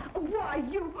 Why,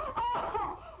 you...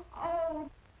 Oh!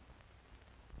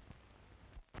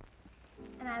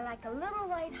 And I like a little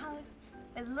white house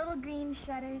with little green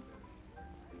shutters.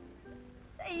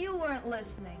 Say, you weren't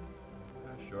listening.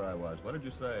 Sure I was. What did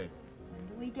you say? When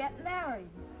do we get married?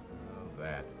 Oh,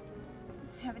 that.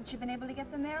 Haven't you been able to get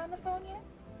the mayor on the phone yet?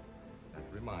 That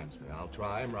reminds me. I'll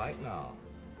try him right now.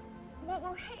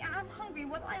 Well, hey, I'm hungry.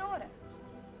 What'll I order?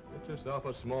 Get yourself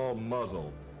a small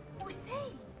muzzle. Oh,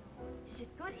 say, is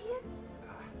it good here?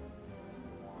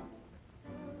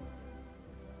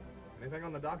 Anything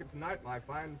on the docket tonight, my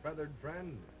fine feathered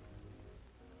friend?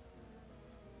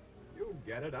 You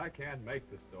get it. I can't make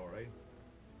the story.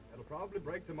 It'll probably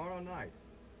break tomorrow night.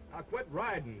 Now quit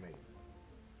riding me.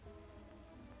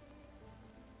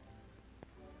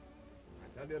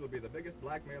 I tell you, it'll be the biggest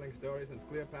blackmailing story since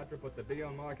Cleopatra put the D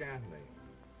on Mark Antony.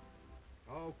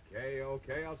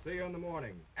 Okay, I'll see you in the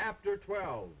morning. After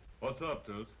 12. What's up,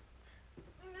 Toots?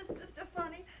 Mr.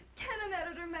 Stefani, can an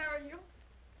editor marry you?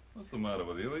 What's the matter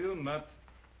with you? Are you nuts?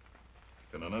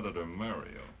 Can an editor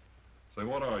marry you? Say,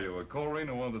 what are you, a Coleraine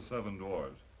or one of the Seven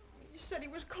Dwarfs? He said he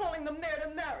was calling the mayor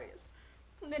to marry us.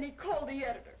 And then he called the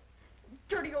editor.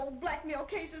 dirty old blackmail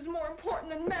case is more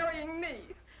important than marrying me.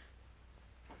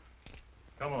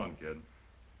 Come on, kid.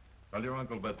 Tell your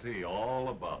Uncle Betty all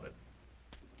about it.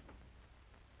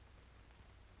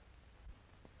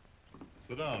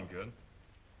 Sit down, kid.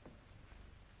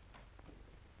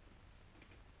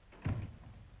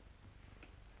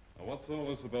 Now, what's all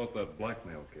this about that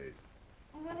blackmail case?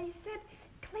 Well, he said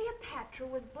Cleopatra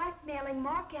was blackmailing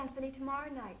Mark Anthony tomorrow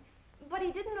night, but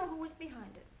he didn't know who was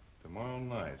behind it. Tomorrow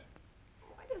night.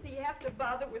 Why does he have to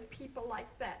bother with people like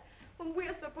that when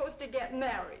we're supposed to get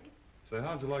married? Say,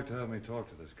 how'd you like to have me talk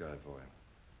to this guy for you?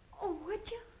 Oh, would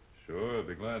you? Sure, I'd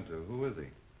be glad to. Who is he?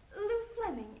 Lou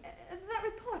Fleming, that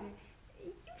reporter.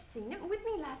 You've seen him with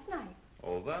me last night.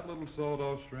 Oh, that little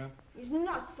sawed-off shrimp? He's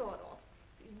not sawed off.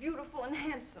 He's beautiful and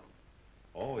handsome.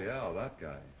 Oh, yeah, that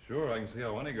guy. Sure, I can see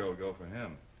how any girl would go for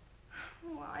him.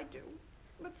 Oh, I do.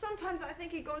 But sometimes I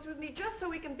think he goes with me just so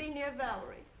he can be near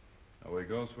Valerie. Oh, he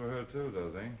goes for her, too,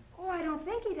 does he? Oh, I don't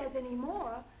think he does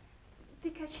anymore.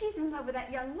 Because she's in love with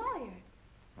that young lawyer.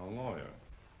 A lawyer?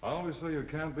 I always say you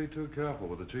can't be too careful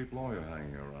with a cheap lawyer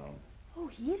hanging around. Oh,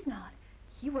 he's not.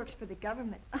 He works for the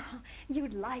government.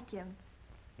 You'd like him.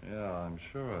 Yeah, I'm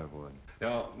sure I would.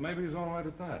 Yeah, maybe he's all right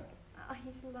at that. Oh,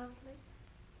 he's lovely.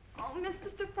 Oh,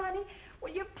 Mr. Stefani, will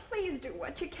you please do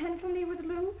what you can for me with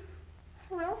Lou?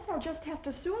 Or else I'll just have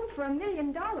to sue him for $1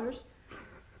 million.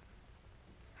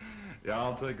 Yeah,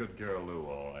 I'll take good care of Lou,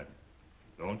 all right.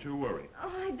 Don't you worry. Oh,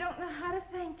 I don't know how to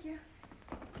thank you.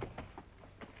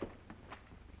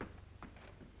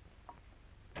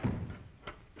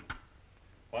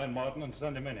 Find Martin and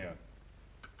send him in here.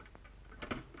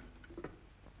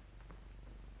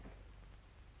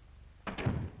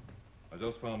 I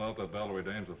just found out that Valerie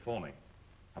Dame's a phony.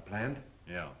 A plant?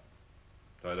 Yeah.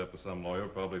 Tied up with some lawyer,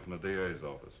 probably from the DA's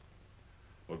office.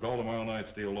 We'll call tomorrow night,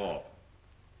 steal off.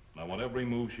 And I want every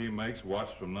move she makes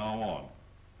watched from now on.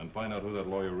 And find out who that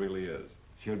lawyer really is.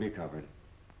 She'll be covered.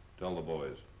 Tell the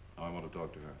boys. Now I want to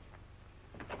talk to her.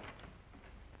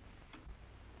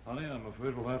 Honey, I'm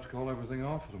afraid we'll have to call everything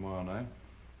off for tomorrow night.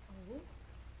 Oh?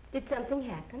 Did something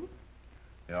happen?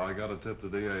 Yeah, I got a tip the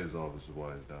DA's office is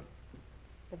wised up.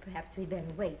 Well, perhaps we'd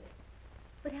better wait.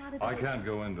 But how did I can't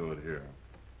go into it here.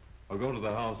 I'll go to the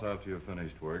house after you've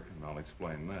finished work, and I'll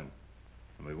explain then.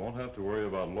 And we won't have to worry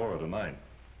about Laura tonight.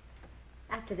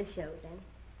 After the show, then.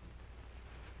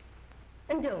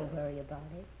 And don't worry about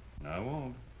it. I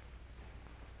won't.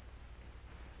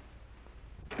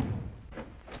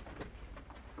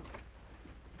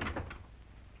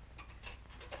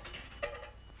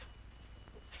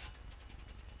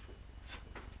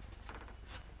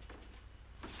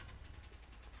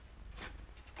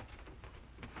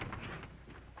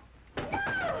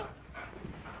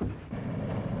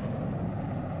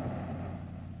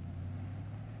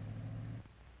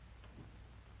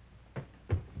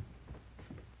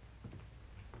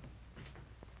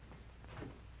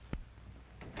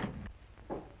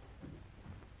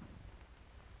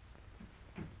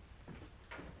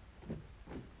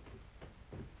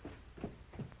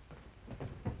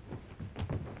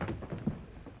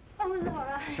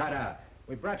 Laura. Shut up.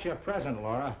 We brought you a present,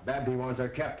 Laura. Babby wants her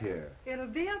kept here. It'll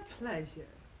be a pleasure.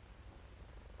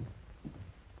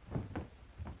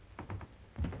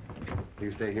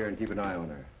 You stay here and keep an eye on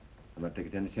her. I'm not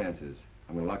taking any chances.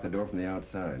 I'm going to lock the door from the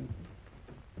outside.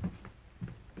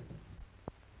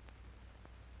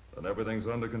 Then everything's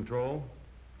under control?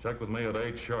 Check with me at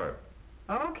 8 sharp.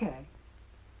 Okay.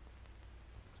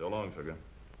 So long, sugar.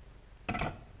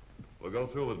 We'll go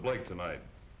through with Blake tonight.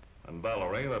 And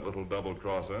Valerie, that little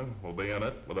double-crosser, will be in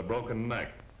it with a broken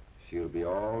neck. She'll be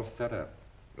all set up.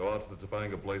 Go out to the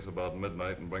Topanga place about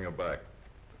midnight and bring her back.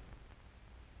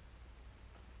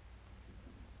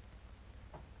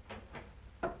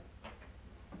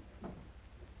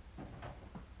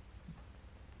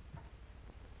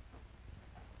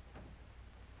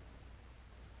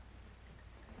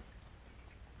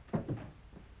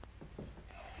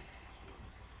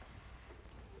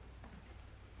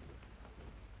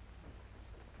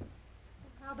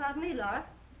 How about me, Laura?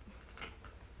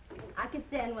 I could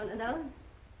stand one of those.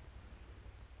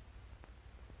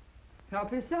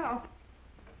 Help yourself.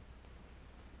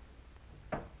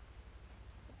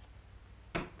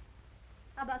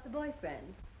 How about the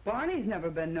boyfriend? Barney's never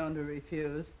been known to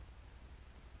refuse.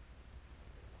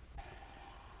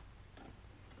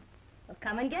 Well,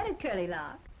 come and get it, Curly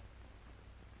Lock.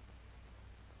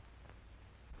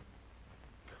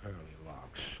 Curly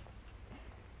Locks.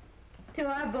 To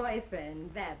our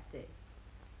boyfriend, Babsy.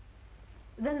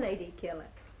 The lady killer.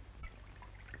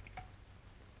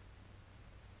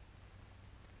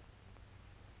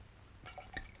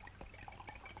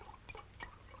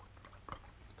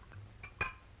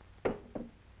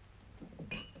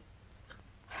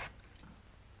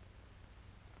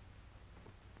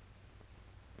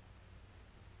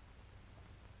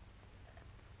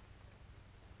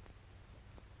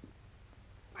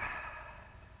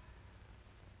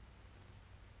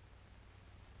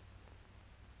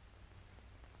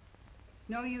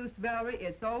 No use, Valerie.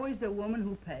 It's always the woman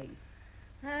who pays.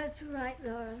 That's right,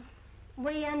 Laura.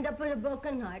 We end up with a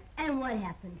broken heart. And what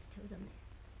happens to the men?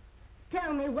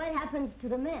 Tell me, what happens to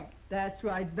the men? That's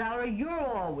right, Valerie. You're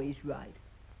always right.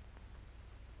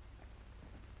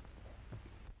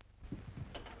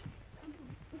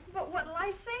 But what'll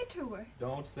I say to her?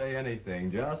 Don't say anything.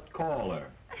 Just call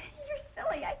her. You're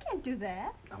silly. I can't do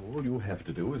that. Now, all you have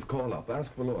to do is call up,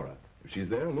 ask for Laura. If she's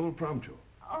there, Lou'll prompt you.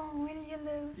 Oh, will you,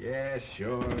 Lou? Yeah,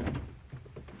 sure.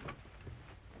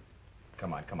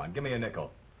 Come on. Give me a nickel.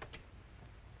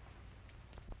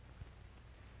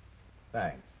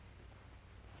 Thanks.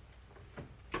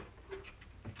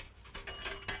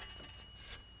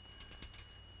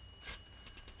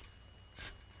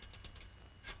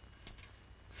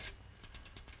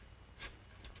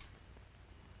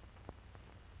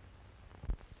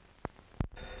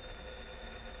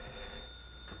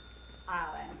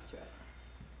 I'll answer it.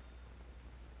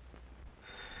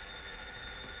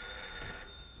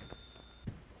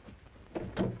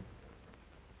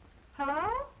 Hello?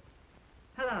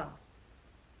 Hello.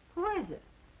 Who is it?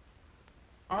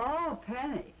 Oh,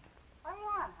 Penny. What do you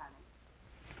want, honey?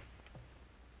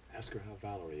 Ask her how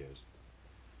Valerie is.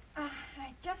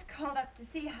 I just called up to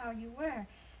see how you were.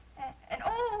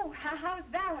 How's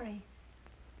Valerie?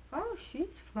 Oh,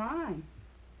 she's fine.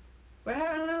 We're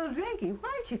having a little drinky. Why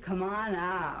don't you come on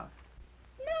out?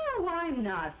 No, I'm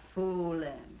not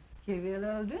fooling. Give you a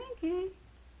little drinky.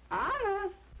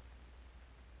 Honest.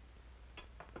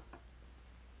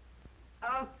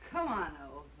 Oh, come on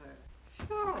over.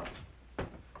 Sure.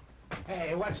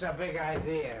 Hey, what's the big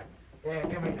idea? Here,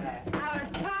 give me that. I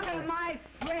was talking to my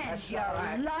friend, That's you all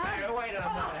right. love. Hey, wait a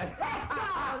minute. Let's go.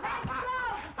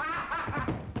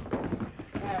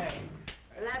 Hey,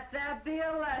 let that be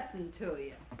a lesson to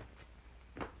you.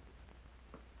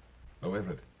 Oh,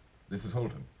 Everett, this is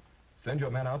Holton. Send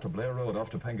your men out to Blair Road off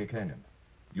Topanga Canyon.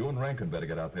 You and Rankin better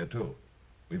get out there, too.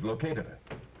 We've located her.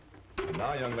 And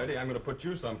now, young lady, I'm going to put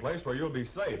you someplace where you'll be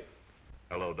safe.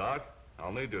 Hello, Doc.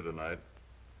 I'll need you tonight.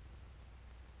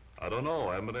 I don't know.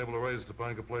 I haven't been able to raise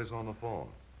Topanga Place on the phone.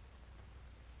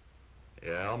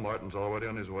 Yeah, Martin's already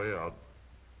on his way out.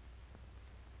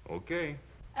 Okay.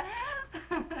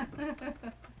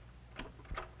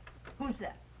 Who's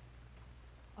that?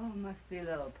 Oh, must be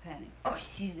little Penny. Oh,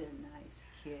 she's a nice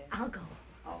kid. I'll go.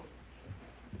 Oh.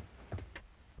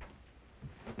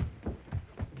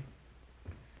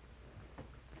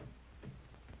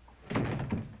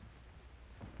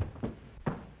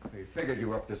 We figured you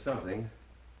were up to something.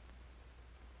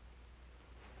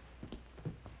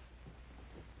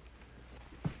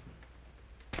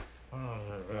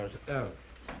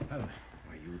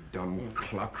 You dumb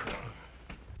cluck.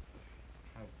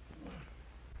 A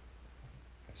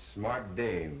smart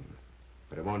dame,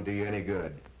 but it won't do you any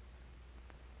good.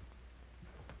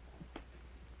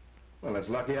 Well, it's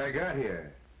lucky I got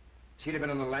here. She'd have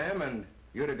been on the lam, and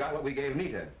you'd have got what we gave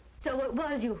Nita. So it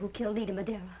was you who killed Nita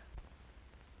Madera.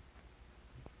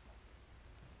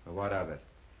 Well, what of it?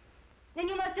 Then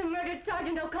you must have murdered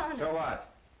Sergeant O'Connor. So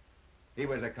what? He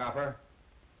was a copper.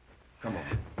 Come on.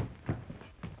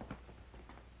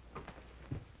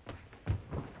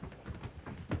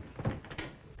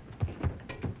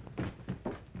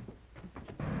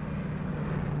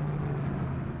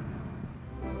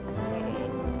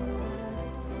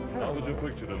 How was your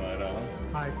picture tonight,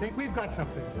 Alan? I think we've got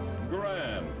something.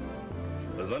 Grand.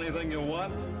 There's anything you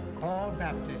want? Call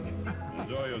baptism.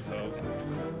 Enjoy yourself.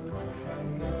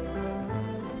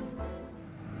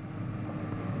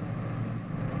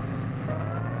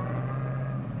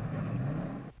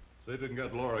 See if you can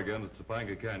get Laura again at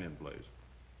Topanga Canyon Place.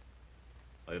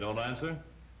 They don't answer?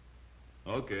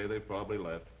 Okay, they probably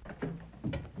left.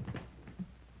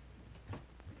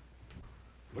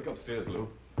 Look upstairs, Lou.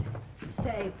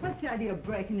 Say, what's the idea of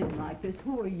breaking in like this?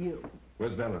 Who are you?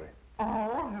 Where's Valerie?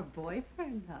 Oh, her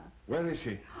boyfriend, huh? Where is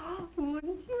she?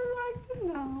 Wouldn't you like to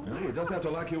know? Well, we just have to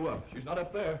lock you up. She's not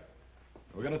up there.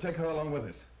 We're going to take her along with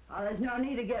us. Oh, there's no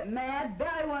need to get mad.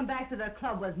 Barry went back to the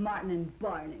club with Martin and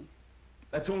Barney.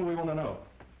 That's all we want to know.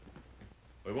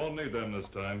 We won't need them this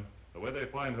time. The way they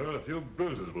find her, a few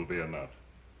bruises will be enough.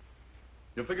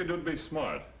 You figured you'd be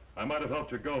smart. I might have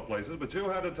helped you go places, but you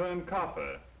had to turn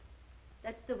copper.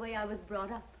 That's the way I was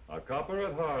brought up. A copper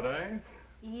at heart, eh?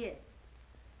 Yes.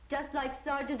 Just like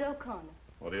Sergeant O'Connor.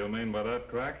 What do you mean by that,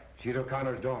 Crack? She's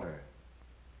O'Connor's daughter.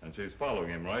 And she's following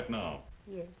him right now.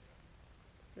 Yes.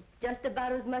 With just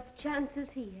about as much chance as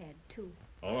he had, too.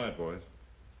 All right, boys.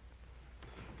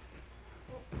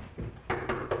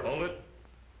 Hold it.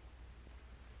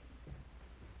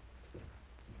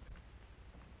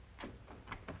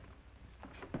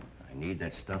 I need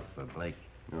that stuff for Blake.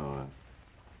 Oh,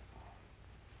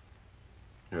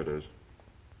 Here it is.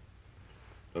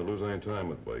 Don't lose any time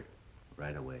with Blake.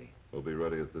 Right away. We'll be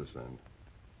ready at this end.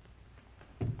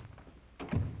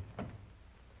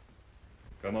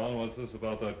 Come on, what's this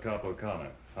about that cop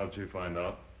O'Connor? How'd you find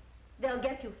out? They'll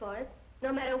get you for it,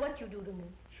 no matter what you do to me.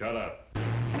 Shut up.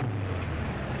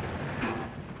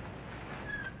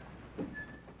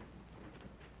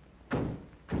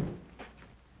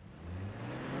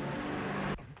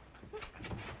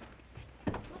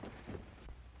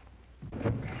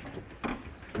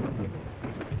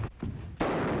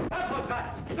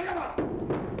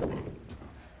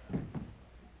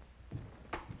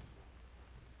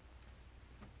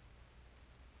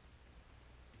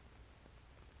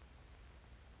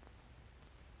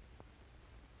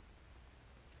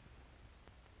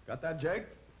 Got that, Jake?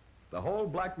 The whole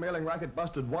blackmailing racket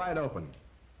busted wide open.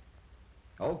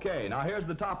 Okay, now here's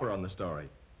the topper on the story.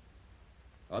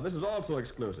 This is also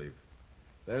exclusive.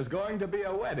 There's going to be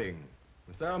a wedding.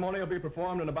 The ceremony will be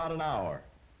performed in about an hour.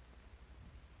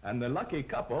 And the lucky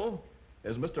couple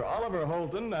is Mr. Oliver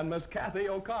Holton and Miss Kathy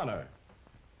O'Connor.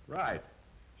 Right.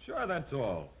 Sure, that's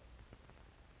all.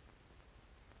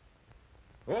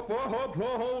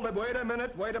 Hold it. Wait a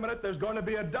minute. There's going to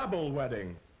be a double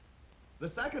wedding. The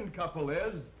second couple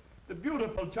is the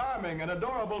beautiful, charming, and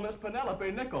adorable Miss Penelope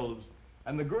Nichols.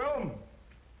 And the groom?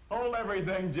 Hold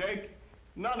everything, Jake.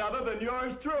 None other than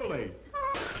yours truly.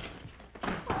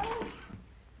 Oh,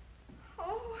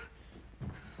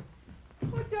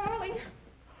 darling.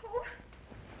 Oh,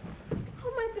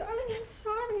 my darling, I'm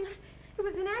sorry. It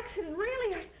was an accident,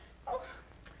 really.